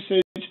 production, and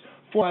usage,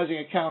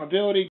 formalizing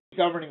accountability,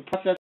 governing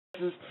processes.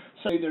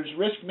 So there's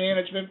risk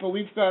management, but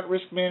we've got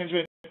risk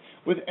management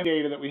with any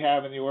data that we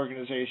have in the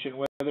organization,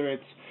 whether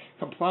it's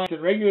compliance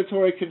and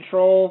regulatory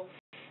control,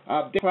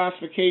 data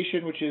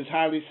classification, which is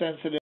highly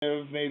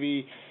sensitive,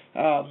 maybe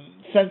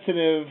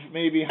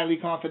highly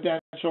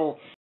confidential,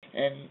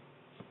 and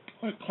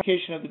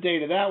classification of the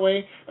data that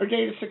way, or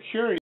data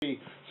security.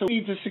 So we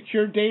need to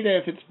secure data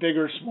if it's big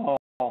or small.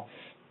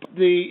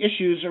 The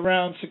issues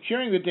around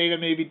securing the data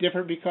may be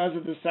different because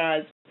of the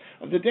size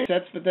of the data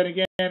sets, but then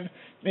again,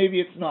 maybe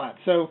it's not.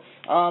 So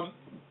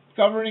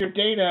governing your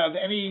data of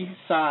any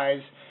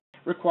size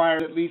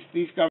requires at least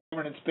these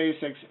governance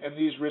basics and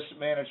these risk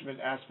management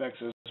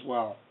aspects as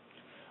well.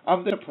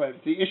 The disciplines,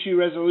 the issue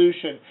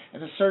resolution,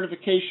 and the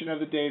certification of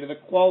the data,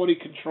 the quality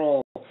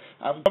control,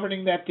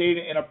 governing that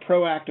data in a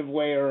proactive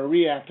way or a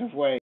reactive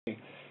way.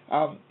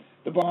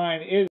 The bottom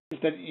line is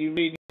that you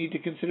may need to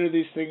consider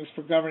these things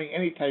for governing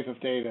any type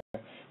of data,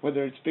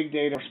 whether it's big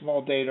data or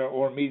small data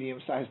or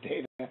medium-sized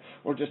data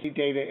or just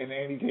data in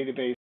any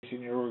database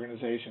in your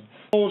organization.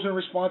 Roles and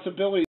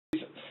responsibilities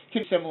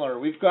can be similar.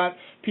 We've got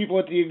people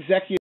at the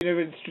executive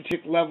and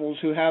strategic levels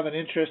who have an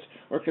interest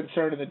or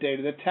concern in the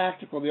data, the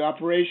tactical, the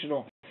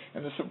operational,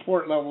 and the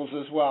support levels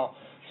as well.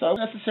 So I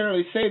don't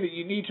necessarily say that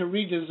you need to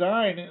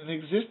redesign an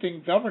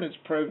existing governance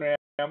program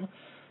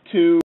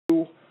to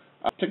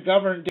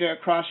govern data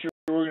across your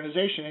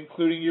organization,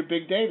 including your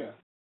big data.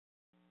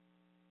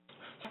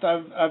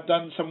 I've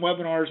done some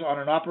webinars on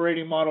an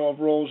operating model of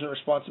roles and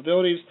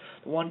responsibilities.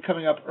 The one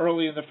coming up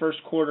early in the first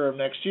quarter of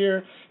next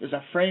year is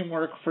a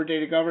framework for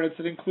data governance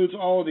that includes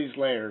all of these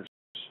layers.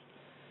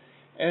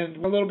 And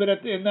a little bit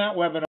in that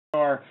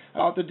webinar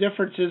about the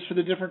differences for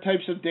the different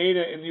types of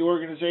data in the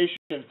organization.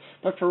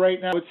 But for right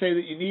now, I would say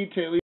that you need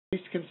to at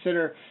least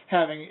consider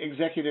having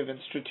executive and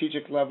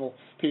strategic level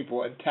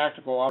people and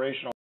tactical,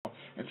 operational,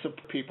 and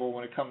support people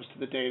when it comes to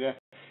the data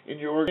in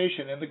your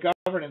organization and the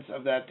governance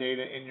of that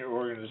data in your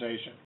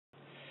organization.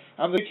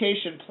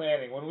 Vacation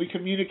planning, when we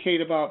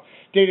communicate about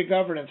data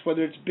governance,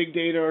 whether it's big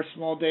data or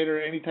small data or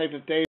any type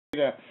of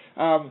data,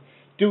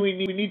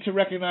 we need to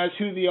recognize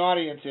who the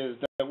audience is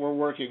that we're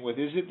working with.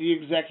 Is it the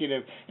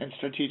executive and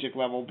strategic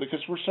level? Because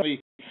we're certainly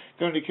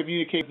going to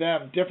communicate with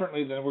them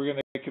differently than we're going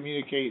to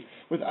communicate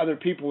with other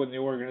people in the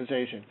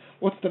organization.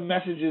 What's the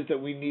messages that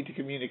we need to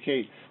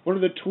communicate? What are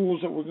the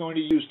tools that we're going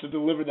to use to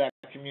deliver that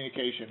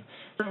communication?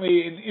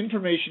 Certainly in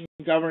information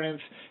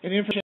governance,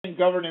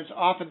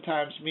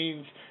 oftentimes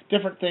means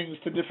different things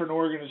to different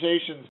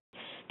organizations.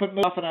 But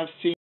most often I've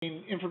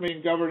seen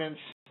information governance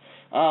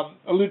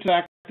allude to the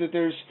fact that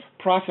there's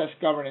process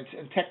governance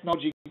and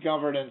technology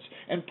governance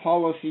and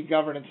policy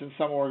governance in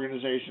some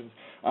organizations.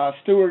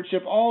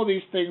 Stewardship, all of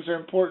these things are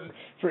important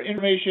for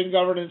information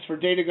governance, for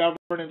data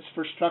governance,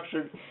 for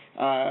structured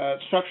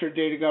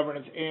data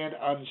governance, and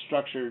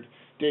unstructured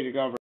data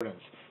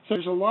governance. So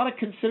there's a lot of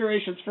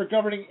considerations for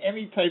governing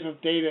any type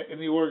of data in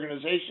the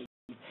organization.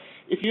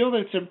 If you feel that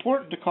it's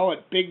important to call it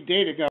big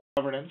data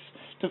governance,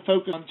 to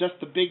focus on just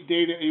the big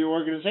data of your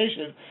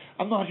organization,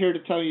 I'm not here to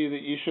tell you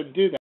that you shouldn't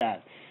do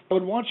that. I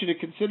would want you to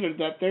consider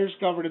that there's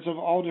governance of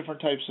all different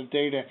types of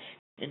data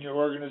in your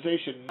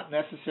organization, not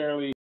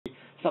necessarily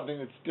something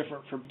that's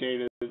different from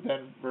data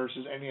than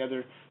versus any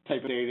other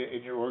type of data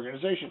in your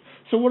organization.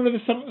 So what are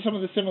some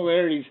of the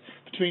similarities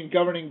between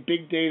governing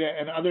big data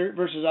and other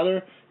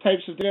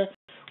types of data?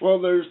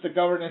 Well, there's the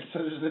governance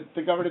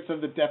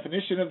of the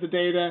definition of the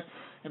data.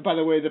 And by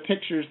the way, the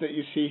pictures that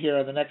you see here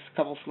on the next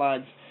couple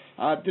slides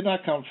did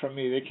not come from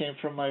me. They came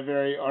from my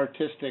very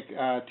artistic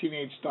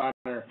teenage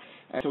daughter,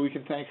 and so we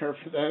can thank her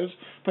for those.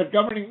 But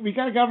we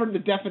got to govern the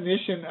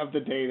definition of the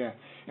data,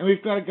 and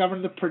we've got to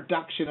govern the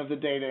production of the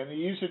data and the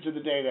usage of the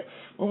data.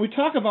 When we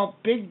talk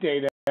about big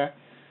data, we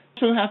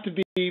also have to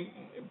be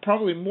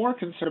probably more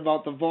concerned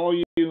about the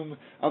volume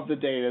of the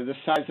data, the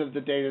size of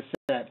the data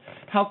set,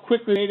 how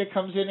quickly data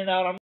comes in and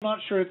out. I'm not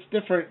sure it's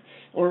different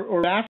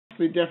or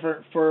vastly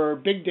different for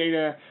big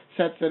data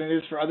sets than it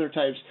is for other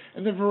types.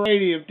 And the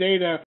variety of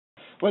data,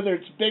 whether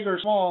it's big or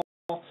small,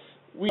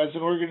 we as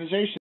an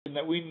organization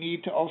that we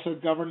need to also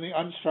govern the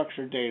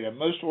unstructured data.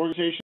 Most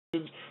organizations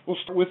will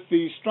start with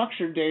the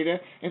structured data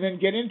and then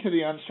get into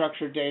the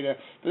unstructured data.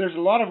 But there's a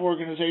lot of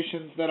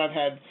organizations that I've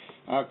had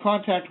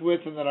contact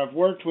with and that I've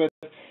worked with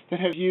that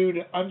have viewed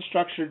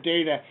unstructured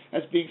data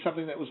as being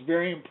something that was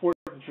very important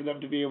for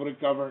them to be able to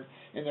govern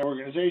in their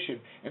organization.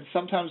 And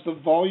sometimes the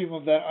volume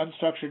of that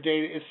unstructured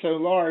data is so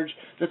large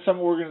that some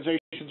organizations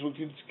will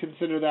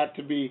consider that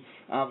to be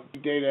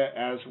data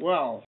as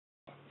well.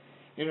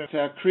 You know,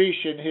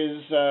 Krish in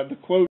the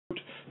quote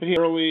that he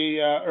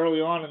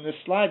early on in this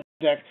slide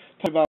deck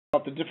talked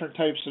about the different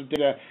types of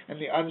data and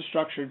the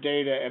unstructured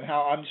data and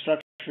how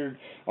unstructured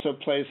also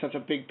plays such a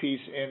big piece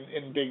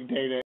in big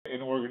data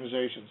in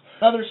organizations.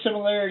 Another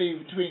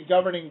similarity between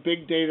governing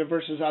big data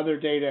versus other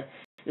data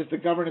is the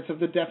governance of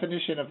the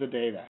definition of the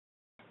data.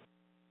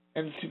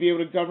 And to be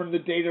able to govern the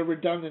data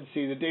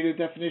redundancy, the data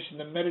definition,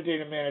 the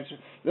metadata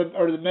management,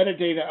 or the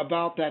metadata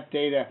about that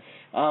data.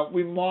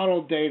 We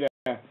model data.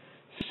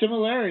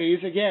 Similarities,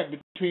 again,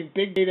 between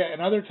big data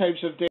and other types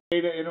of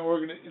data in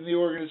the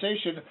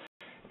organization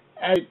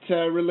as it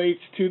relates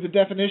to the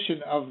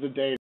definition of the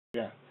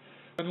data.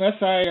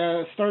 Unless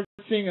I start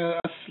seeing a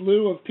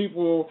slew of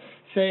people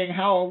saying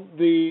how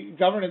the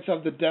governance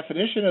of the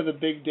definition of the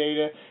big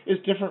data is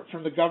different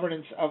from the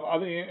governance of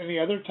any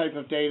other type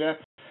of data,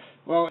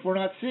 well, if we're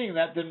not seeing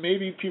that, then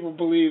maybe people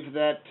believe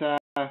that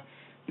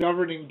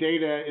governing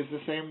data is the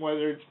same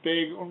whether it's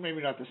big, or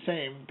maybe not the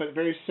same, but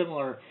very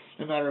similar,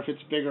 no matter if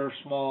it's big or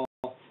small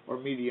or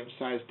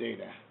medium-sized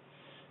data.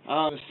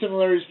 The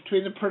similarities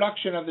between the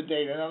production of the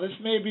data. Now, this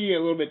may be a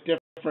little bit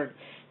different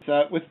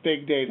with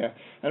big data.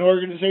 An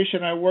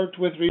organization I worked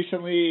with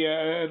recently,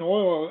 an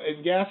oil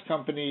and gas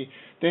company,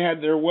 they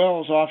had their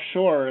wells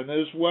offshore, and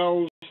those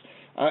wells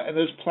and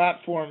those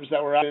platforms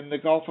that were out in the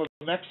Gulf of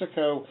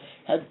Mexico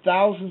had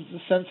thousands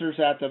of sensors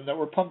at them that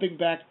were pumping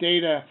back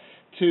data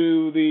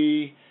to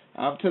the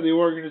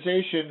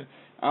organization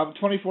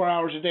 24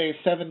 hours a day,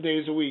 7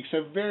 days a week.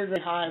 So very,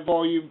 very high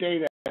volume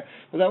data.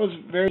 Well, that was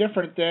very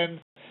different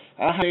than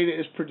how data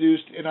is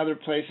produced in other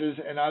places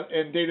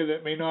and data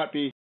that may not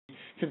be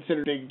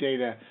considered big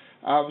data.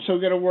 So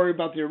we've got to worry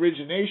about the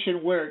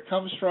origination, where it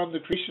comes from, the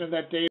creation of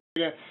that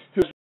data,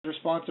 who has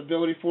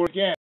responsibility for it.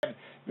 Again,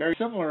 very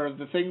similar.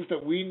 The things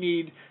that we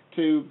need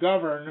to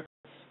govern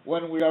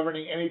when we're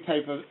governing any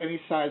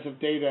size of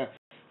data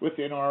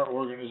within our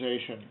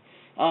organization.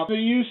 The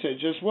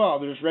usage as well.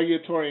 There's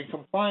regulatory and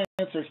compliance,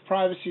 there's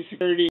privacy,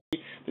 security,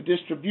 the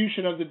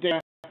distribution of the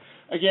data.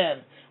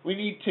 Again, we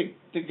need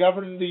to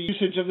govern the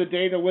usage of the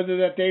data, whether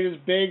that data is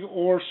big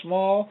or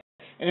small.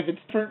 And if it's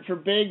different for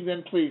big,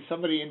 then please,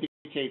 somebody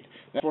indicate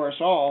that for us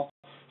all.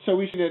 So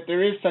we see that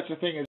there is such a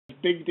thing as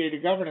big data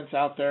governance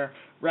out there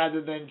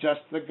rather than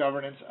just the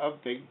governance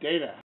of big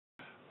data.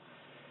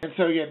 And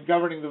so again,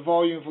 governing the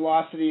volume,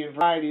 velocity, and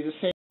variety, the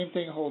same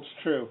thing holds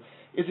true.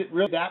 Is it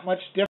really that much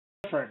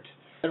different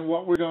than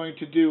what we're going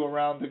to do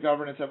around the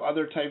governance of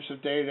other types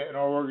of data in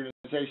our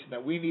organization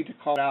that we need to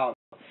call out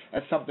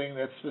as something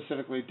that's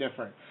specifically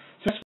different?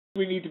 So yes,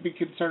 we need to be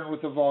concerned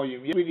with the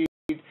volume. Yes, we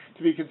need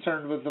to be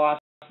concerned with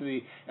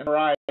velocity and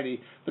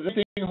variety. But the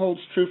thing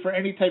holds true for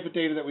any type of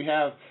data that we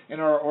have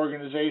in our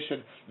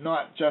organization,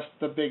 not just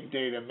the big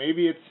data.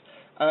 Maybe it's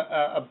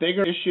a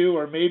bigger issue,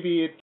 or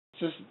maybe it's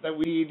just that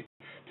we need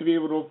to be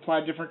able to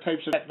apply different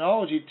types of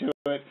technology to it.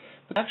 But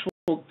the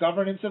actual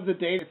governance of the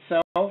data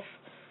itself,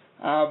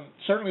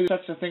 certainly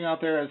there's such a thing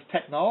out there as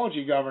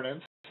technology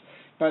governance,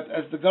 but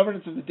as the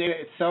governance of the data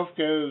itself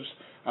goes,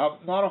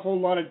 not a whole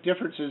lot of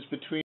differences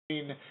between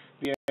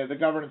the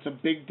governance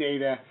of big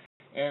data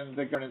and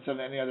the governance of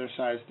any other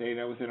size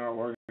data within our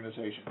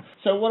organization.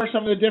 So what are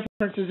some of the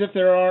differences, if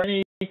there are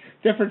any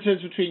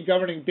differences between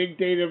governing big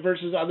data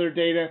versus other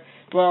data?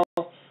 Well,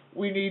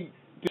 we need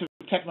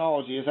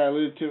technology, as I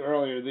alluded to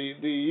earlier,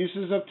 the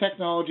uses of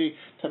technology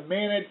to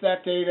manage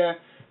that data,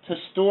 to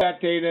store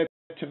that data,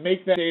 to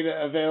make that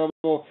data available.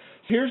 So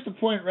here's the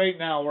point right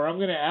now where I'm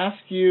going to ask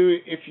you,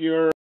 if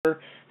you're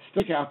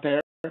still out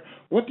there,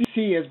 what do you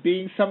see as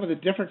being some of the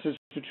differences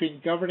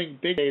between governing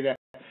big data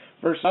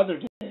versus other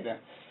data?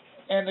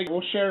 And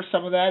we'll share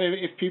some of that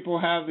if people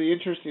have the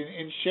interest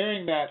in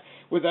sharing that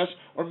with us,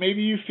 or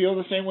maybe you feel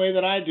the same way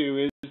that I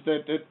do, is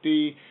that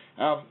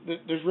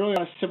there's really a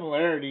lot of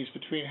similarities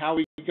between how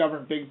we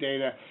govern big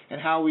data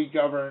and how we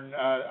govern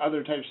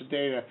other types of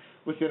data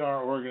within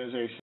our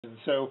organization.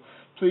 So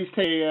please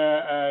take,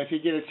 if you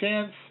get a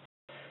chance,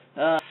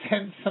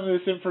 send some of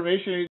this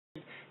information,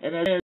 and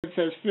as it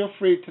says, feel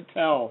free to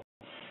tell.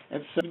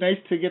 And so nice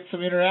to get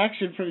some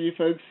interaction from you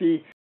folks,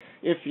 see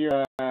if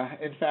you're,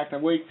 in fact,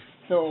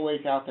 still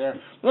awake out there.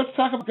 Let's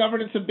talk about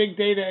governance of big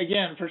data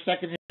again for a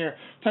second here.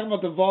 Talking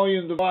about the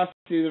volume, the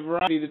velocity, the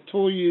variety, the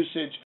tool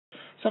usage,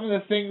 some of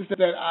the things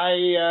that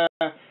I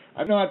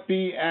not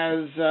be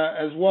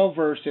as well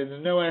versed in, the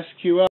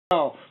NoSQL,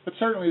 but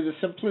certainly the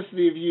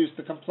simplicity of use,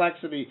 the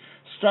complexity,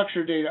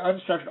 structured data,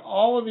 unstructured,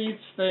 all of these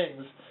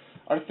things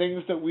are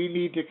things that we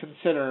need to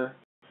consider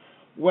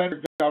when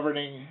we're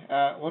governing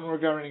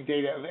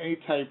data of any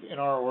type in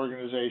our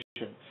organization.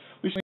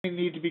 We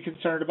need to be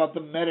concerned about the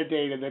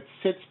metadata that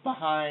sits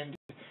behind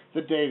the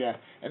data.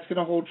 And it's going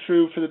to hold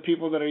true for the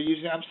people that are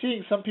using it. I'm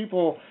seeing some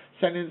people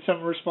send in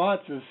some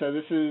responses, so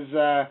this is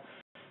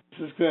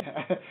good.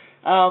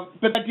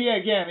 But the idea,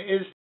 again,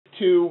 is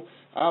to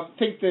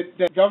think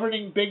that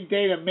governing big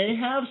data may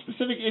have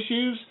specific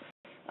issues,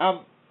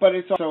 but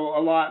it's also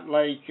a lot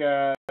like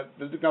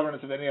the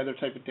governance of any other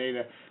type of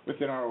data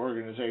within our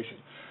organization.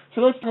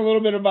 So let's talk a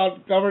little bit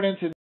about governance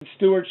and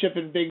stewardship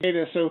in big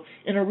data. So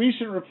in a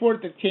recent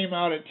report that came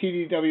out at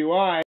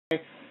TDWI,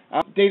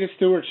 data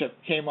stewardship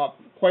came up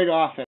quite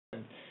often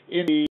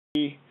in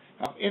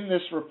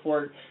this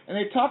report, and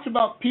they talked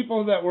about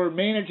people that were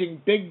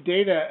managing big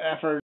data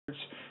efforts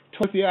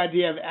towards the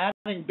idea of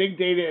adding big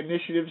data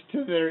initiatives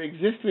to their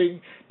existing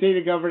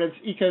data governance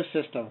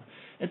ecosystem.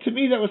 And to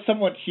me, that was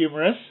somewhat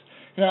humorous.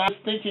 I was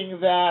thinking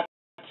that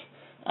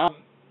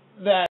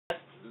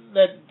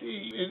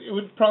it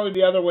would probably be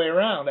the other way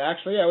around.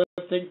 Actually, I would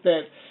think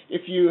that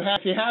if you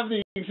have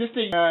the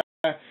existing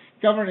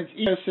governance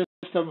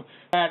ecosystem,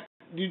 that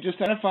you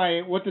just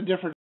identify what the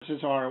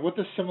differences are, what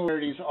the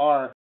similarities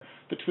are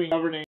between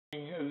governing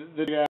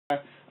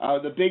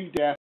the big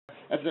data,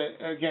 as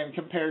it, again,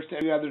 compares to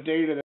any other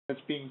data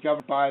that's being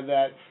governed by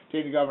that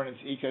data governance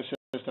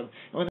ecosystem. And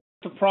when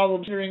the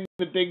problem during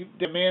the big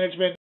data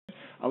management,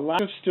 a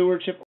lack of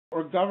stewardship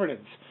or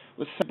governance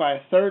was said by a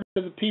third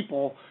of the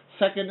people,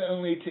 second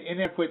only to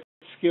inadequate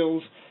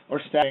skills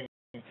or staffing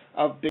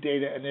of big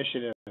data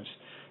initiatives.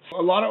 So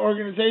a lot of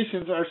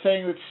organizations are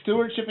saying that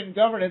stewardship and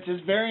governance is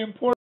very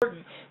important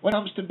when it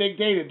comes to big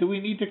data. Do we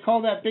need to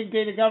call that big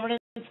data governance?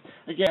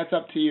 Again, that's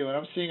up to you. And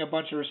I'm seeing a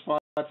bunch of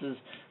responses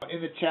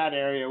in the chat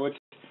area, which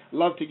I'd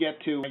love to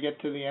get to when I get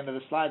to the end of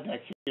the slide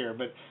deck here.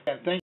 But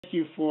thank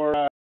you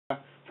for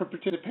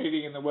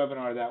participating in the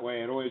webinar that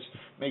way. It always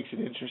makes it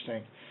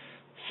interesting.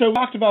 So we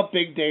talked about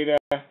big data,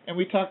 and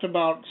we talked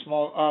about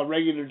small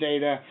regular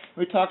data.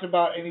 We talked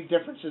about any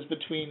differences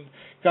between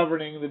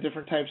governing the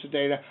different types of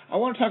data. I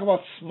want to talk about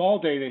small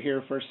data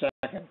here for a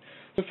second.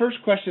 The first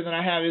question that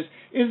I have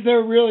is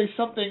there really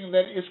something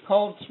that is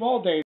called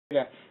small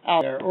data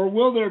out there, or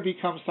will there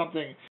become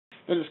something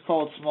that is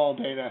called small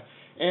data?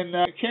 And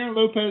Karen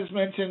Lopez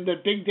mentioned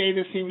that big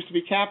data seems to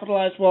be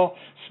capitalized. Well,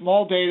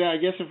 small data, I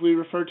guess if we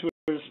refer to it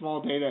as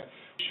small data,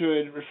 we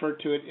should refer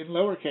to it in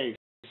lowercase.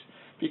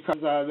 because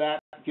that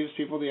gives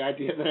people the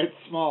idea that it's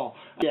small.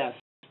 Yes,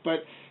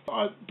 but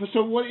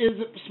so what is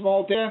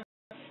small data?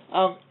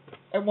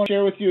 I want to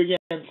share with you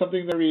again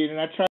something that I read, and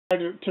I try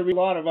to read a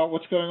lot about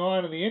what's going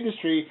on in the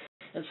industry,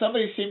 and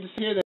somebody seemed to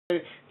say that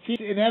it seems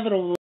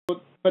inevitable,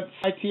 but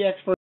IT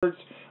experts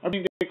are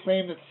beginning to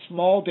claim that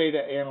small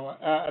data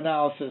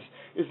analysis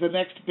is the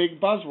next big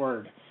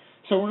buzzword.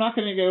 So we're not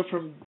going to go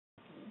from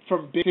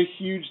big to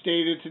huge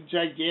data to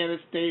gigantic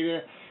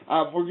data.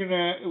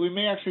 We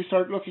may actually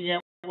start looking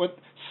at what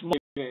small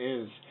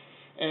data is.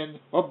 And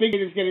while big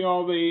data is getting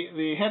all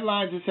the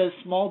headlines, it says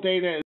small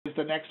data is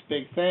the next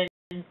big thing.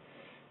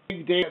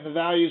 Big data and the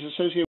values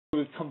associated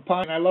with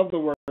combining, I love the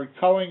word,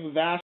 culling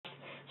vast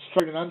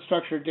structured and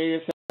unstructured data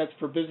sets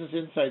for business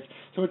insights.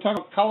 So we're talking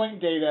about culling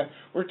data.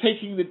 We're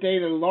taking the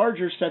data,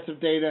 larger sets of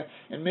data,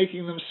 and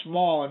making them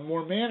small and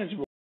more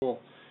manageable.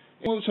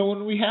 So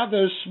when we have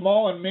those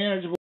small and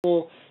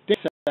manageable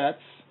data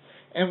sets,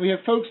 and we have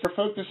folks that are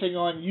focusing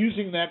on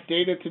using that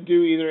data to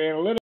do either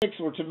analytics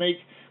or to make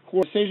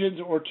core decisions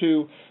or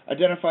to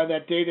identify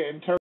that data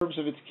in terms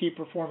of its key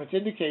performance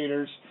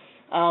indicators,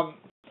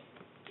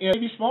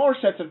 maybe smaller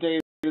sets of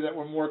data that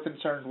we're more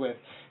concerned with.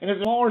 And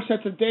if smaller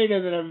sets of data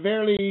that have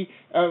very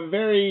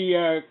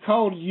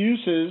culled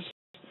uses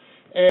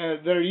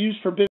that are used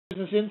for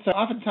business insight,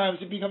 oftentimes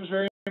it becomes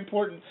very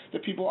important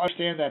that people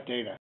understand that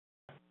data.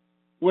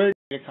 Where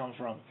did it come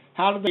from?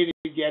 How did the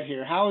data get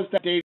here? How is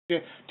that data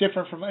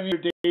different from any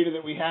other data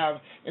that we have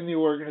in the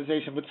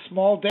organization? But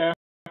small data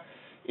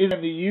is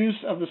in the use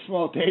of the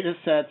small data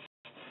sets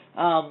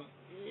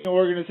in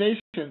organizations.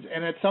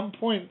 And at some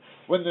point,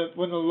 when the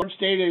large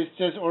data is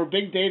just, or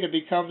big data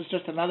becomes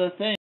just another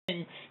thing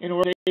in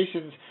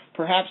organizations,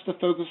 perhaps the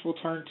focus will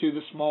turn to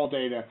the small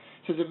data.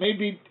 So it may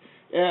be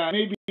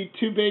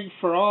too big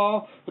for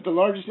all, but the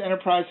largest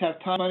enterprise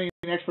have time, money,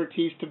 and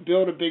expertise to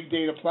build a big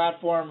data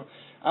platform.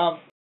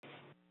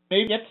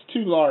 Maybe it's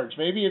too large.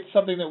 Maybe it's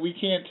something that we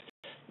can't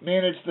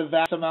manage the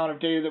vast amount of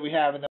data that we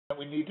have, and that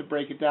we need to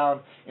break it down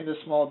into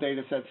small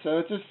data sets. So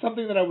it's just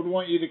something that I would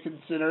want you to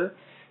consider.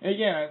 And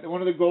again, one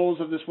of the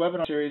goals of this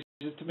webinar series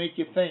is to make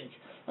you think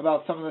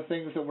about some of the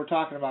things that we're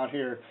talking about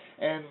here,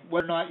 and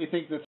whether or not you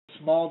think that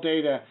small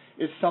data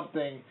is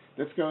something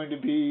that's going to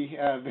be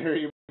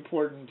very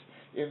important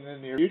in the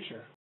near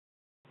future.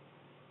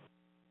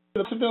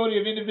 The possibility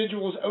of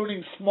individuals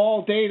owning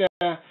small data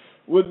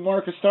would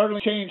mark a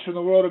startling change from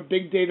the world of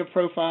big data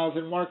profiles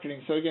in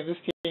marketing. So again, this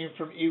came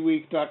from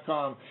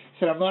eweek.com. It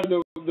said, I'm not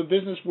sure the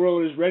business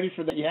world is ready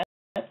for that yet,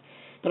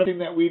 but I think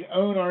that we'd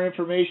own our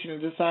information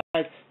and decide,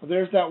 well,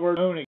 there's that word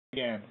own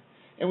again.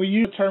 And we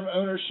use the term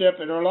ownership,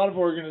 and a lot of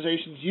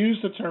organizations use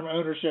the term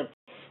ownership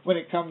when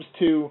it comes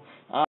to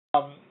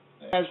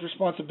as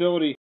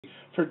responsibility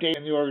for data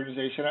in the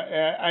organization.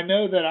 I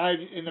know that I've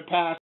in the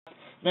past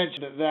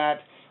mentioned that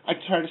I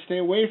try to stay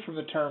away from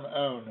the term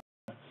own.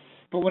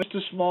 But when it's to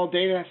small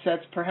data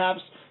sets,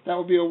 perhaps that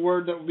will be a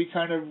word that will be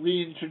kind of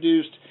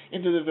reintroduced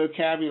into the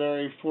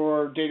vocabulary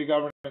for data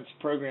governance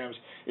programs.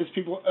 Is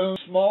people own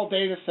small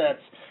data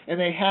sets, and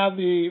they have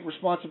the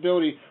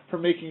responsibility for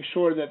making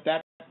sure that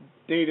that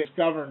data is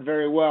governed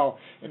very well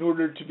in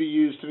order to be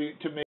used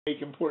to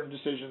make important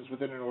decisions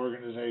within an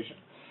organization.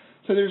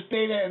 So there's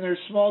data and there's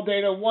small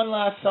data. One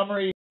last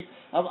summary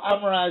of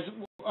summarize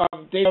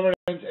data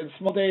governance and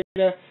small data.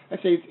 I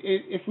say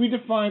if we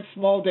define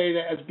small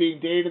data as being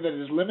data that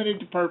is limited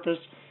to purpose,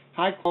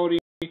 high quality,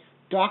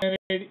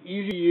 documented,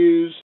 easy to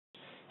use,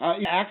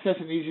 access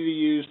and easy to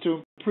use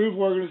to improve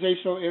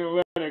organizational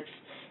analytics,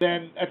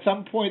 then at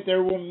some point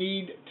there will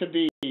need to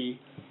be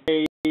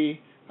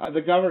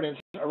the governance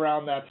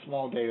around that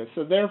small data.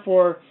 So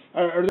therefore,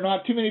 are there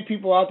not too many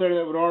people out there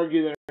that would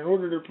argue that in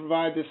order to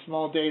provide this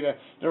small data,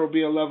 there will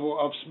be a level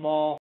of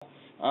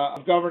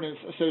of governance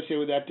associated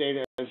with that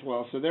data as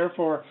well. So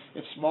therefore,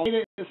 if small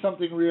data is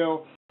something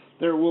real,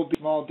 there will be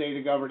small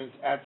data governance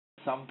at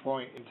some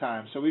point in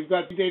time. So we've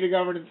got big data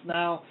governance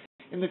now.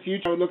 In the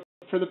future, I would look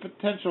for the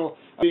potential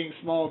of being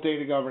small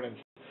data governance.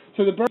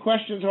 So the burning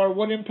questions are,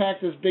 what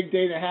impact does big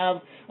data have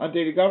on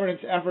data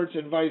governance efforts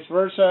and vice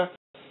versa?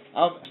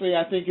 Actually,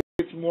 I think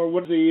it's more,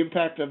 what is the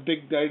impact of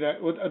big data?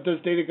 What does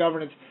data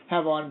governance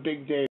have on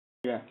big data?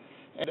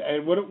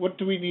 And what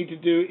do we need to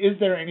do? Is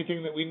there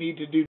anything that we need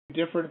to do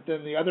different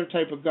than the other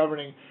type of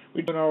governing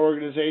we do in our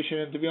organization?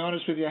 And to be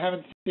honest with you, I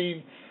haven't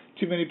seen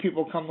too many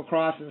people come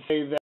across and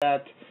say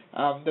that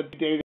the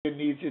data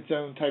needs its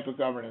own type of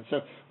governance.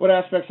 So what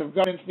aspects of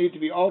governance need to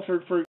be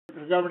altered for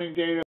governing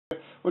data?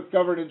 What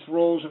governance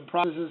roles and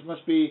processes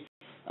must be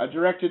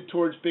directed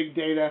towards big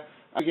data?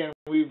 Again,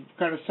 we've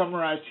kind of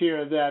summarized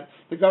here that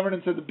the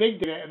governance of the big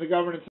data and the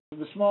governance of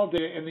the small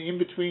data and the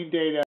in-between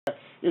data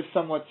is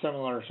somewhat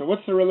similar. So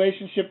what's the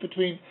relationship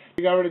between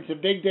the governance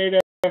of big data?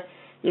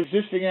 There's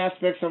existing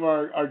aspects of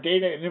our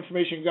data and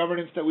information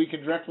governance that we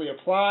can directly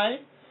apply,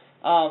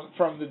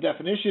 from the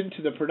definition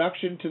to the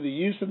production to the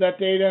use of that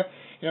data.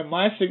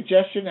 My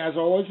suggestion, as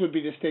always, would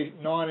be to stay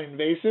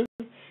non-invasive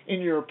in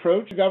your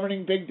approach to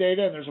governing big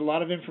data, and there's a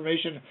lot of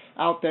information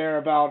out there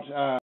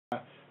about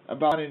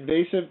about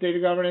invasive data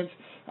governance.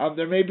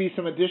 There may be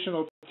some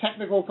additional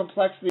technical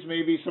complexities,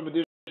 maybe some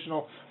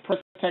additional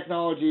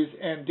technologies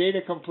and data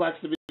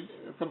complexities.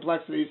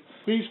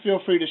 Please feel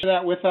free to share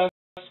that with us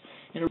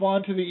and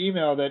respond to the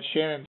email that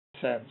Shannon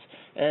sends.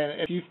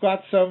 And if you've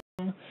got some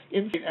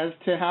insight as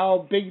to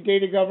how big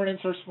data governance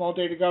or small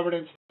data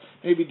governance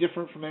may be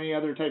different from any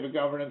other type of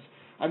governance,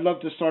 I'd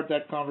love to start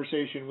that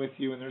conversation with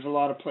you, and there's a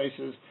lot of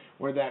places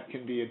where that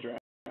can be addressed.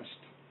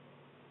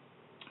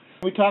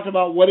 We talked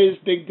about what is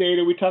big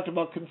data. We talked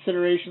about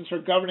considerations for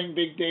governing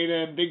big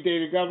data and big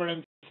data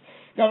governance,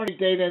 governing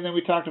data, and then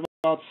we talked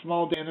about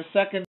small data. In a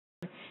second,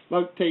 I'd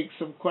like to take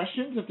some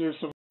questions. If there's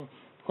some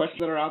questions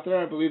that are out there,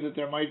 I believe that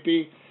there might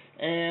be.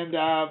 And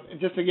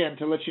just again,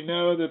 to let you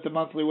know that the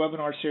monthly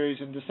webinar series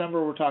in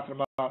December, we're talking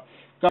about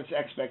governance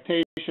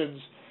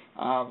expectations.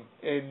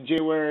 In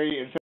January,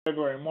 in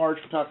February, and March,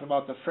 we're talking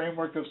about the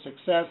framework of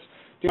success,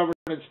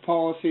 governance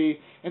policy,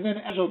 and then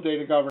agile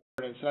data governance.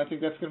 And I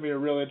think that's going to be a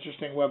real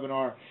interesting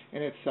webinar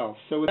in itself.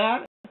 So with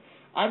that,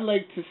 I'd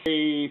like to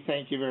say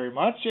thank you very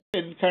much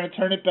and kind of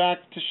turn it back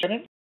to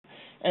Shannon.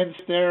 And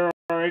if there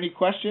are any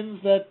questions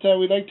that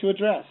we'd like to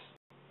address.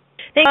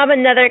 Thank you, Bob.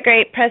 Another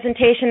great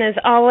presentation as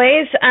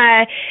always.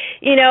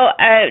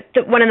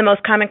 One of the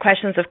most common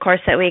questions, of course,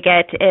 that we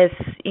get is,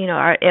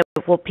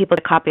 will people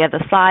get a copy of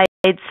the slides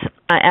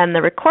and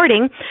the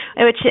recording,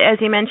 which, as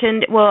you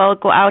mentioned, will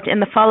go out in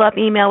the follow-up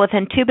email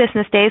within 2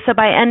 business days. So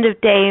by end of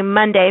day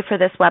Monday for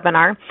this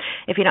webinar,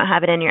 if you don't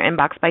have it in your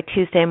inbox by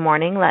Tuesday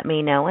morning, let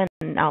me know,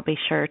 and I'll be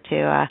sure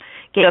to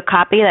get you a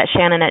copy. That's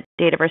Shannon at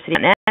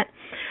DATAVERSITY.net.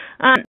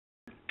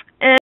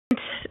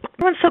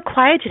 Everyone's so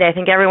quiet today. I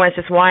think everyone's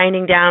just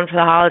winding down for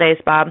the holidays,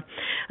 Bob,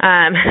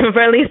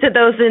 for at least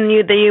those in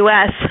the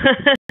U.S.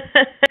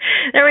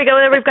 There we go.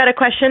 We've got a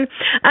question.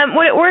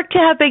 Would it work to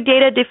have big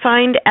data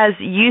defined as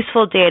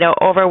useful data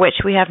over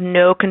which we have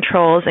no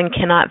controls and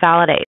cannot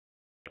validate?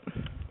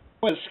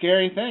 Well, it's a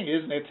scary thing,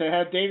 isn't it, to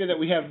have data that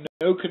we have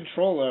no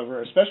control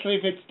over, especially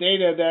if it's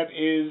data that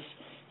is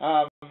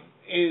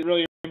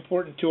really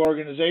important to our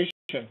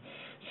organization.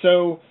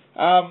 So,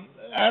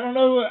 I don't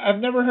know, I've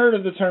never heard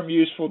of the term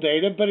useful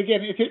data, but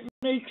again, if it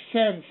makes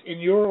sense in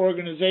your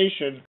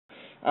organization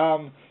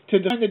to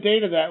define the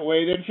data that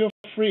way, then feel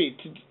free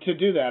to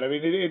do that. I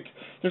mean,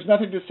 there's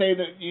nothing to say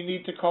that you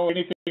need to call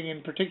anything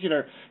in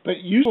particular,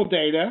 but useful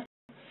data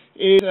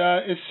is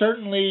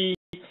certainly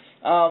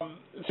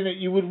something that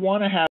you would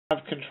want to have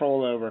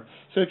control over.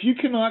 So if you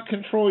cannot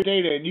control your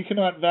data and you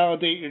cannot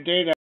validate your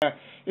data, it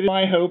is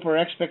my hope or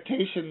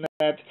expectation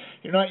that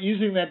you're not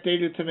using that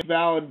data to make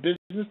valid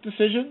business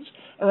decisions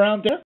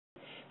around data.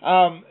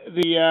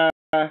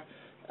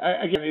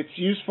 Again, it's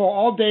useful.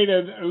 All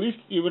data, at least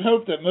you would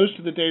hope that most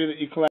of the data that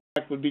you collect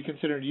would be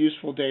considered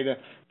useful data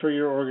for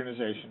your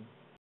organization.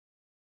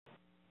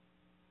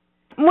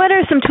 What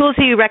are some tools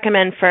you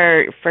recommend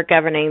for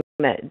governing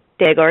the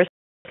data or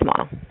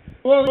small?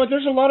 Well,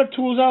 there's a lot of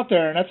tools out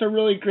there, and that's a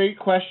really great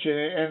question.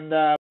 And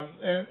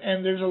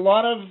there's a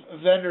lot of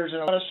vendors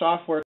and a lot of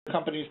software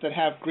companies that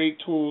have great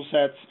tool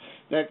sets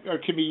that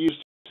can be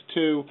used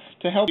to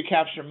help you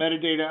capture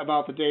metadata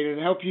about the data,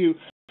 to help you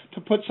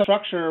to put some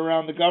structure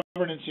around the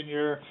governance in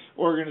your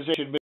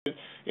organization. But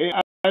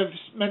I've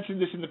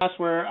mentioned this in the past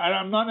where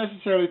I'm not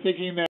necessarily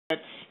thinking that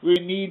we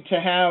need to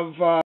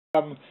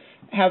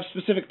have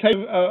specific types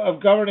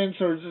of governance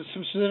or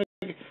some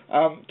specific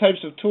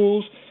types of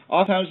tools.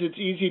 Oftentimes it's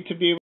easy to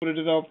be able to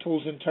develop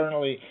tools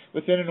internally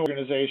within an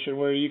organization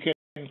where you can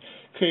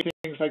create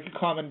things like a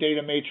common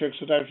data matrix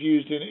that I've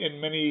used in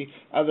many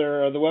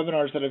other the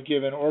webinars that I've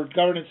given, or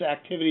governance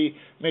activity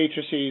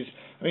matrices.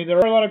 I mean, there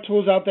are a lot of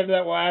tools out there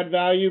that will add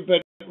value,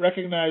 but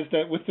recognize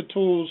that with the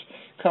tools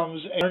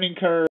comes a learning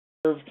curve,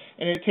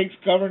 and it takes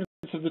governance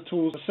of the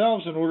tools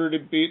themselves in order to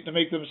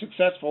make them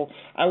successful.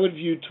 I would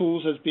view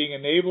tools as being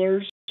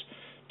enablers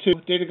to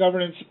data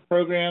governance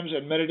programs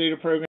and metadata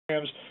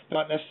programs,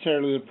 not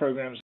necessarily the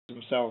programs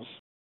themselves.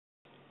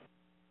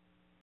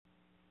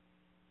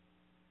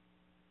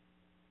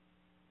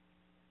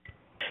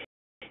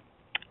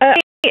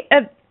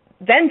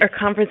 Events or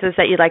conferences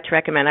that you'd like to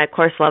recommend? I, of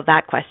course, love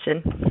that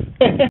question.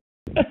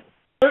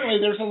 Certainly,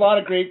 there's a lot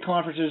of great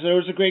conferences. There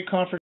was a great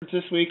conference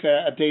this week,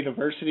 a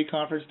DATAVERSITY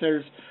conference.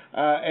 There's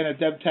and a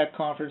DevTech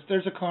conference.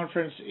 There's a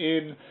conference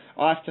in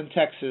Austin,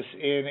 Texas,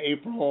 in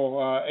April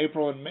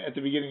and at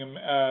the beginning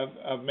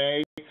of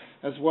May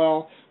as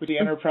well, with the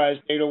Enterprise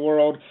Data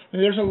World. I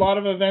mean, there's a lot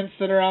of events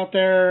that are out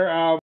there,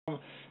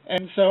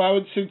 and so I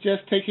would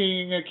suggest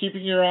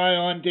keeping your eye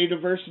on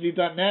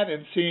DATAVERSITY.net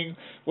and seeing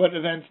what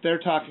events they're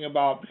talking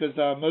about, because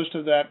most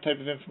of that type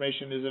of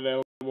information is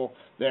available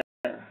there.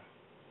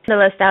 The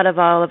list out of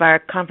all of our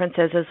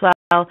conferences as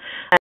well.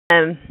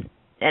 And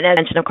as I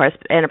mentioned, of course,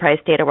 Enterprise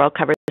Data World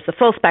covers the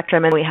full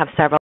spectrum, and we have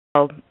several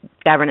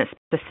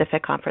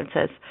governance-specific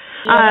conferences.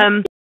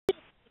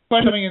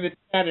 Coming in the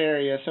chat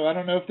area, so I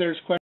don't know if there's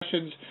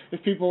questions.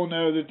 If people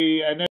know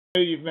I know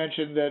you've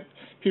mentioned that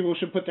people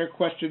should put their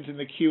questions in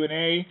the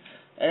Q&A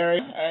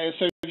area.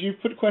 So if you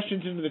put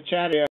questions into the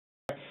chat area,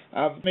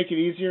 make it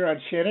easier on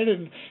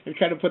Shannon and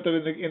kind of put them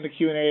in the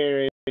Q&A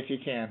area if you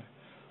can.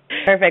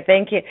 Perfect,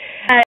 thank you.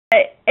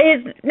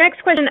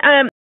 Next question,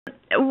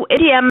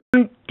 MDM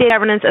data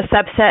governance a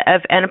subset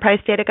of enterprise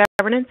data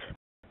governance?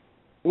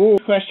 Ooh,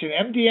 question.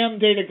 MDM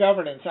data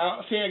governance.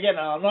 See, again,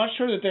 I'm not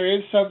sure that there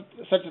is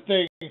such a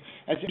thing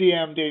as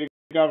MDM data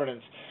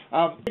governance.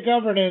 The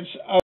governance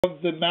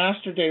of the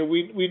master data,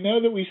 we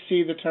know that we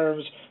see the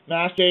terms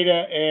master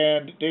data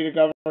and data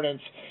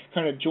governance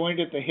kind of joined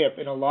at the hip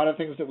in a lot of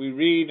things that we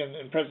read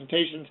and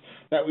presentations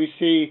that we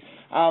see.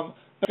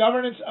 The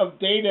governance of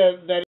data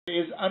that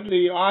is under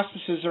the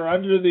auspices or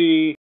under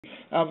the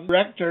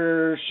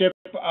directorship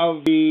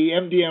of the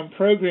MDM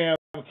program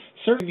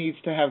certainly needs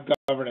to have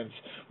governance.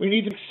 We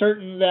need to be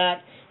certain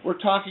that we're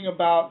talking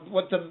about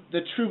what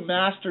the true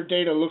master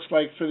data looks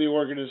like for the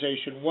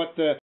organization, what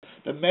the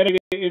metadata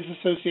is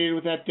associated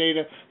with that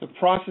data, the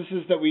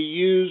processes that we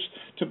use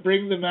to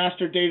bring the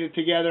master data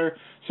together.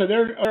 So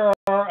there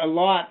are a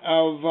lot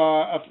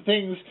of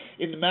things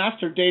in the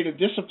master data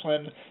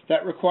discipline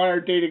that require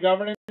data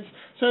governance.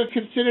 So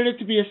consider it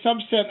to be a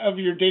subset of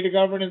your data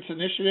governance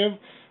initiative.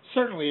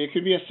 Certainly, it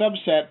could be a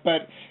subset,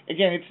 but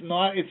again, it's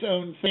not its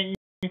own thing.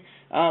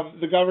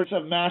 The governance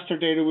of master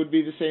data would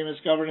be the same as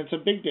governance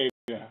of big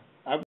data,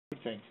 I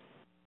would think.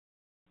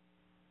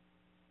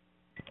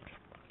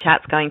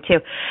 Chat's going too.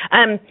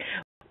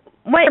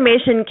 What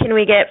information can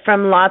we get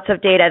from lots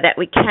of data that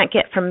we can't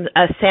get from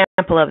a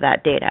sample of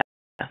that data?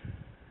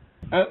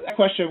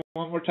 Question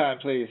one more time,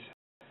 please.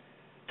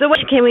 So what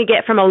can we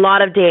get from a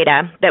lot of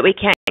data that we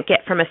can't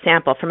get from a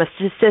sample, from a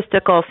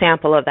statistical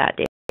sample of that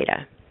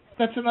data?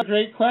 That's another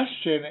great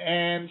question.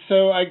 And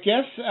so I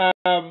guess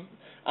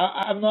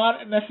I'm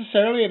not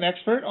necessarily an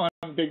expert on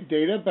big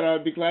data, but I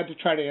would be glad to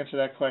try to answer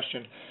that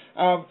question.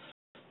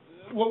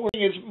 What we're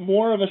doing is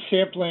more of a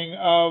sampling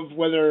of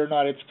whether or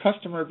not it's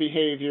customer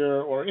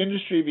behavior or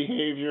industry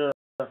behavior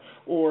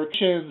or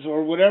trends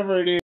or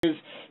whatever it is.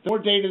 The more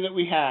data that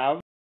we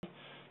have,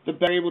 the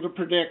better able to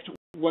predict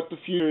what the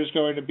future is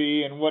going to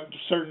be and what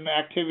certain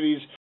activities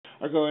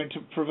are going to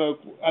provoke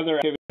other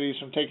activities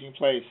from taking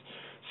place.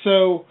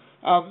 So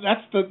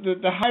that's the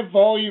high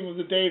volume of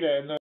the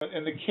data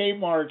and the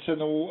Kmarts and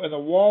the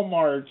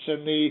Walmarts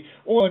and the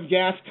oil and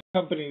gas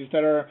companies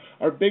that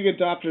are big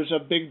adopters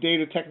of big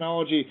data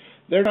technology.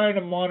 They're trying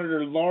to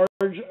monitor large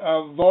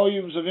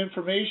volumes of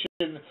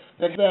information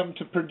that help them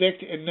to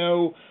predict and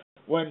know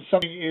when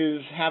something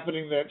is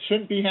happening that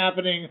shouldn't be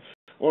happening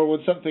or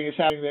when something is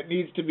happening that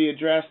needs to be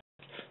addressed.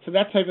 So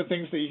that type of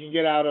things that you can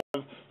get out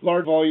of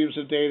large volumes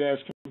of data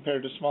as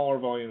compared to smaller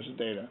volumes of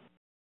data.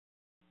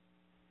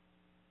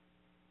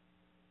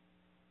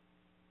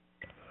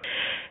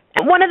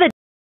 One of the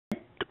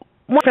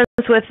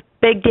differences with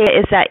big data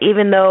is that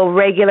even though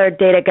regular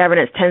data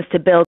governance tends to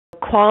build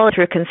quality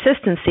through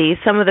consistency,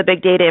 some of the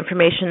big data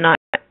information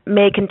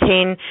may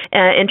contain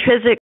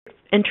intrinsic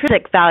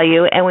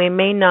value, and we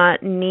may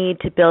not need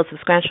to build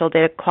substantial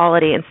data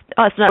quality. And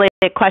it's not really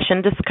a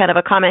question, just kind of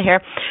a comment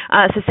here.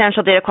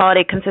 Substantial data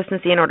quality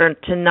consistency in order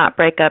to not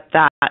break up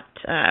that.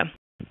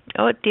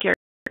 Oh dear,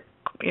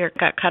 you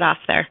got cut off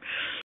there.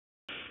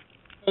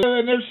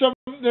 And there's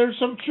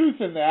some truth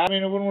in that. I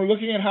mean, when we're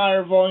looking at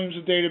higher volumes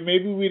of data,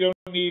 maybe we don't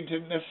need to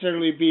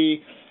necessarily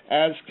be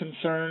as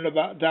concerned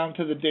about down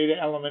to the data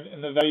element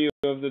and the value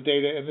of the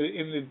data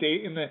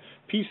in the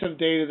piece of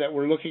data that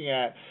we're looking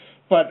at.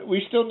 But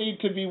we still need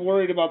to be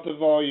worried about the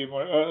volume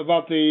or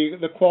about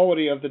the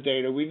quality of the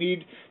data. We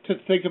need to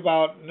think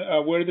about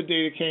where the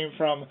data came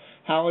from,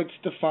 how it's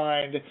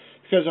defined,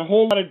 because a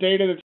whole lot of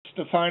data that's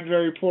defined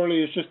very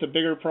poorly is just a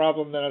bigger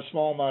problem than a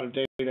small amount of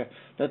data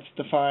that's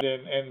defined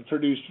and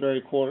produced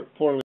very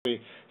poorly.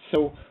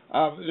 So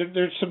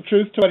there's some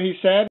truth to what he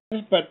said,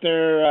 but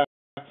there's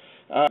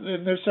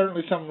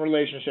certainly some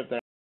relationship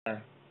there.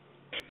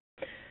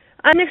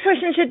 Next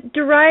question, should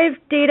derived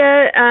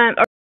data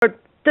or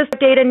does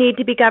data need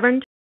to be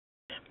governed?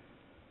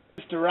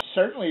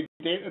 Certainly,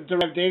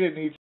 derived data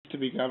needs to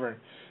be governed.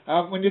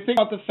 When you think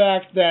about the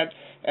fact that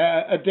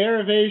a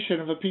derivation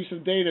of a piece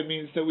of data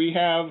means that we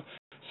have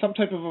some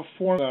type of a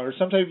formula or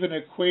some type of an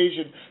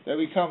equation that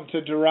we come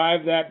to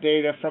derive that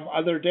data from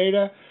other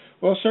data,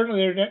 well,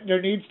 certainly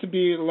there needs to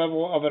be a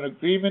level of an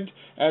agreement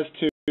as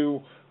to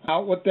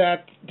what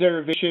that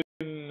derivation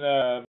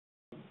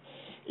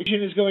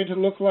is going to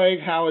look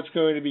like, how it's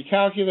going to be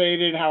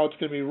calculated, how it's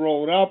going to be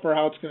rolled up, or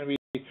how it's going to be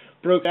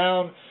broke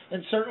down,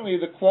 and certainly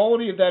the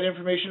quality of that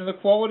information and the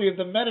quality of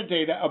the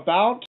metadata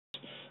about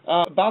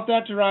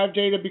that derived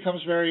data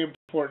becomes very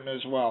important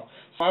as well.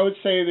 So I would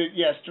say that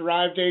yes,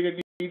 derived data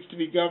needs to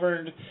be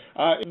governed,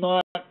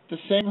 not the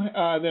same,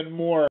 then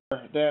more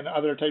than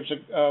other types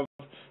of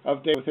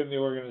data within the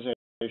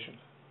organization.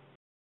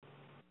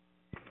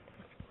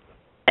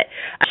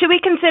 Should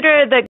we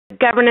consider the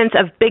governance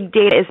of big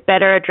data is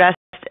better addressed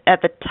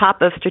at the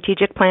top of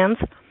strategic plans?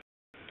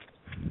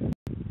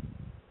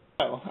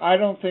 No, I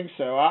don't think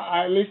so.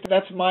 At least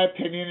that's my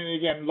opinion, and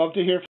again, love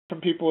to hear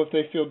from people if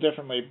they feel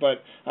differently.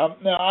 But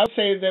no, I would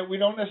say that we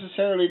don't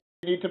necessarily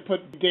need to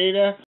put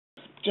data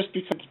just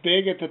because it's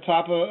big at the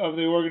top of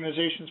the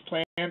organization's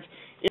plans.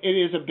 It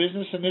is a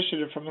business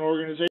initiative from an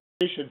organization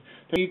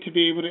they need to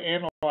be able to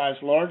analyze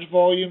large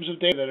volumes of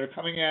data that are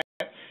coming at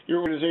your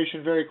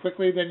organization very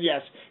quickly, then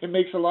yes, it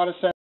makes a lot of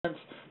sense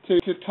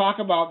to talk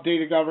about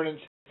data governance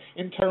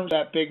in terms of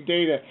that big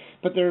data.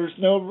 But there's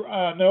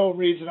no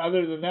reason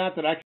other than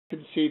that I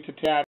can see to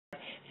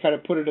kind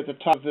of put it at the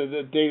top of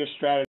the data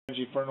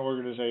strategy for an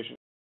organization.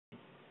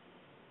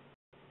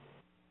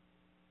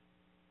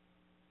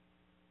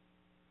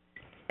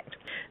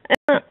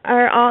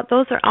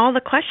 Those are all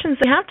the questions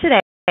we have today.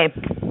 Okay.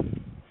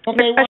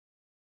 One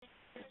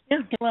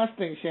last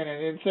thing,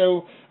 Shannon. And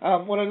so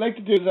what I'd like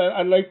to do is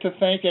I'd like to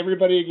thank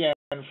everybody again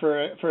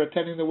for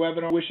attending the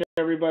webinar. Wish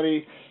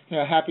everybody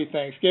happy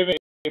Thanksgiving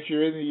if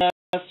you're in the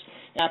U.S.,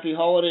 happy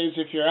holidays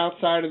if you're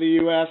outside of the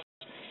U.S.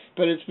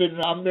 But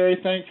I'm very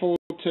thankful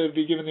to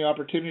be given the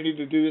opportunity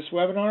to do this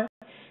webinar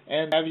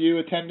and have you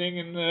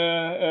attending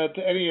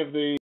to any of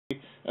the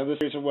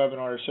series of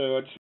webinars. So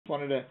I just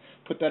wanted to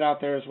put that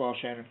out there as well,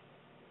 Shannon.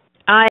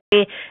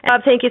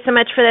 Bob, thank you so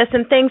much for this,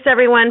 and thanks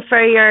everyone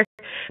for your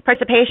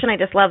participation. I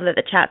just love that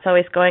the chat's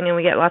always going and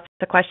we get lots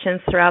of questions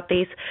throughout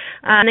these.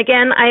 And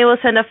again, I will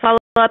send a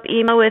follow-up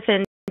email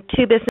within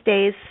 2 business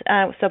days,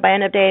 so by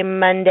end of day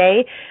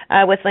Monday,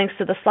 with links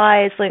to the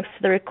slides, links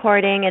to the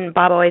recording, and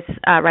Bob always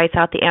writes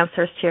out the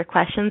answers to your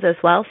questions as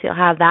well, so you'll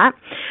have that,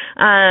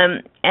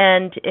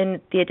 and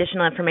in the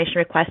additional information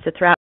requested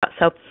throughout.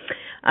 So,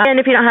 and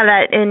if you don't have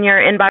that in your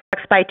inbox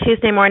by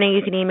Tuesday morning,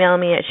 you can email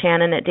me at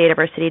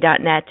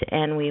shannon@dataversity.net,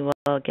 and we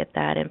will get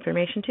that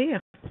information to you.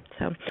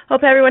 So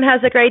hope everyone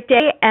has a great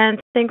day, and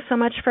thanks so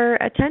much for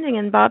attending.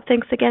 And Bob,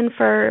 thanks again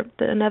for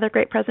another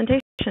great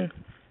presentation.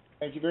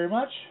 Thank you very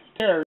much.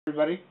 Take care,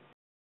 everybody.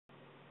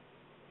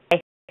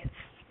 Bye.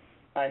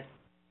 Bye.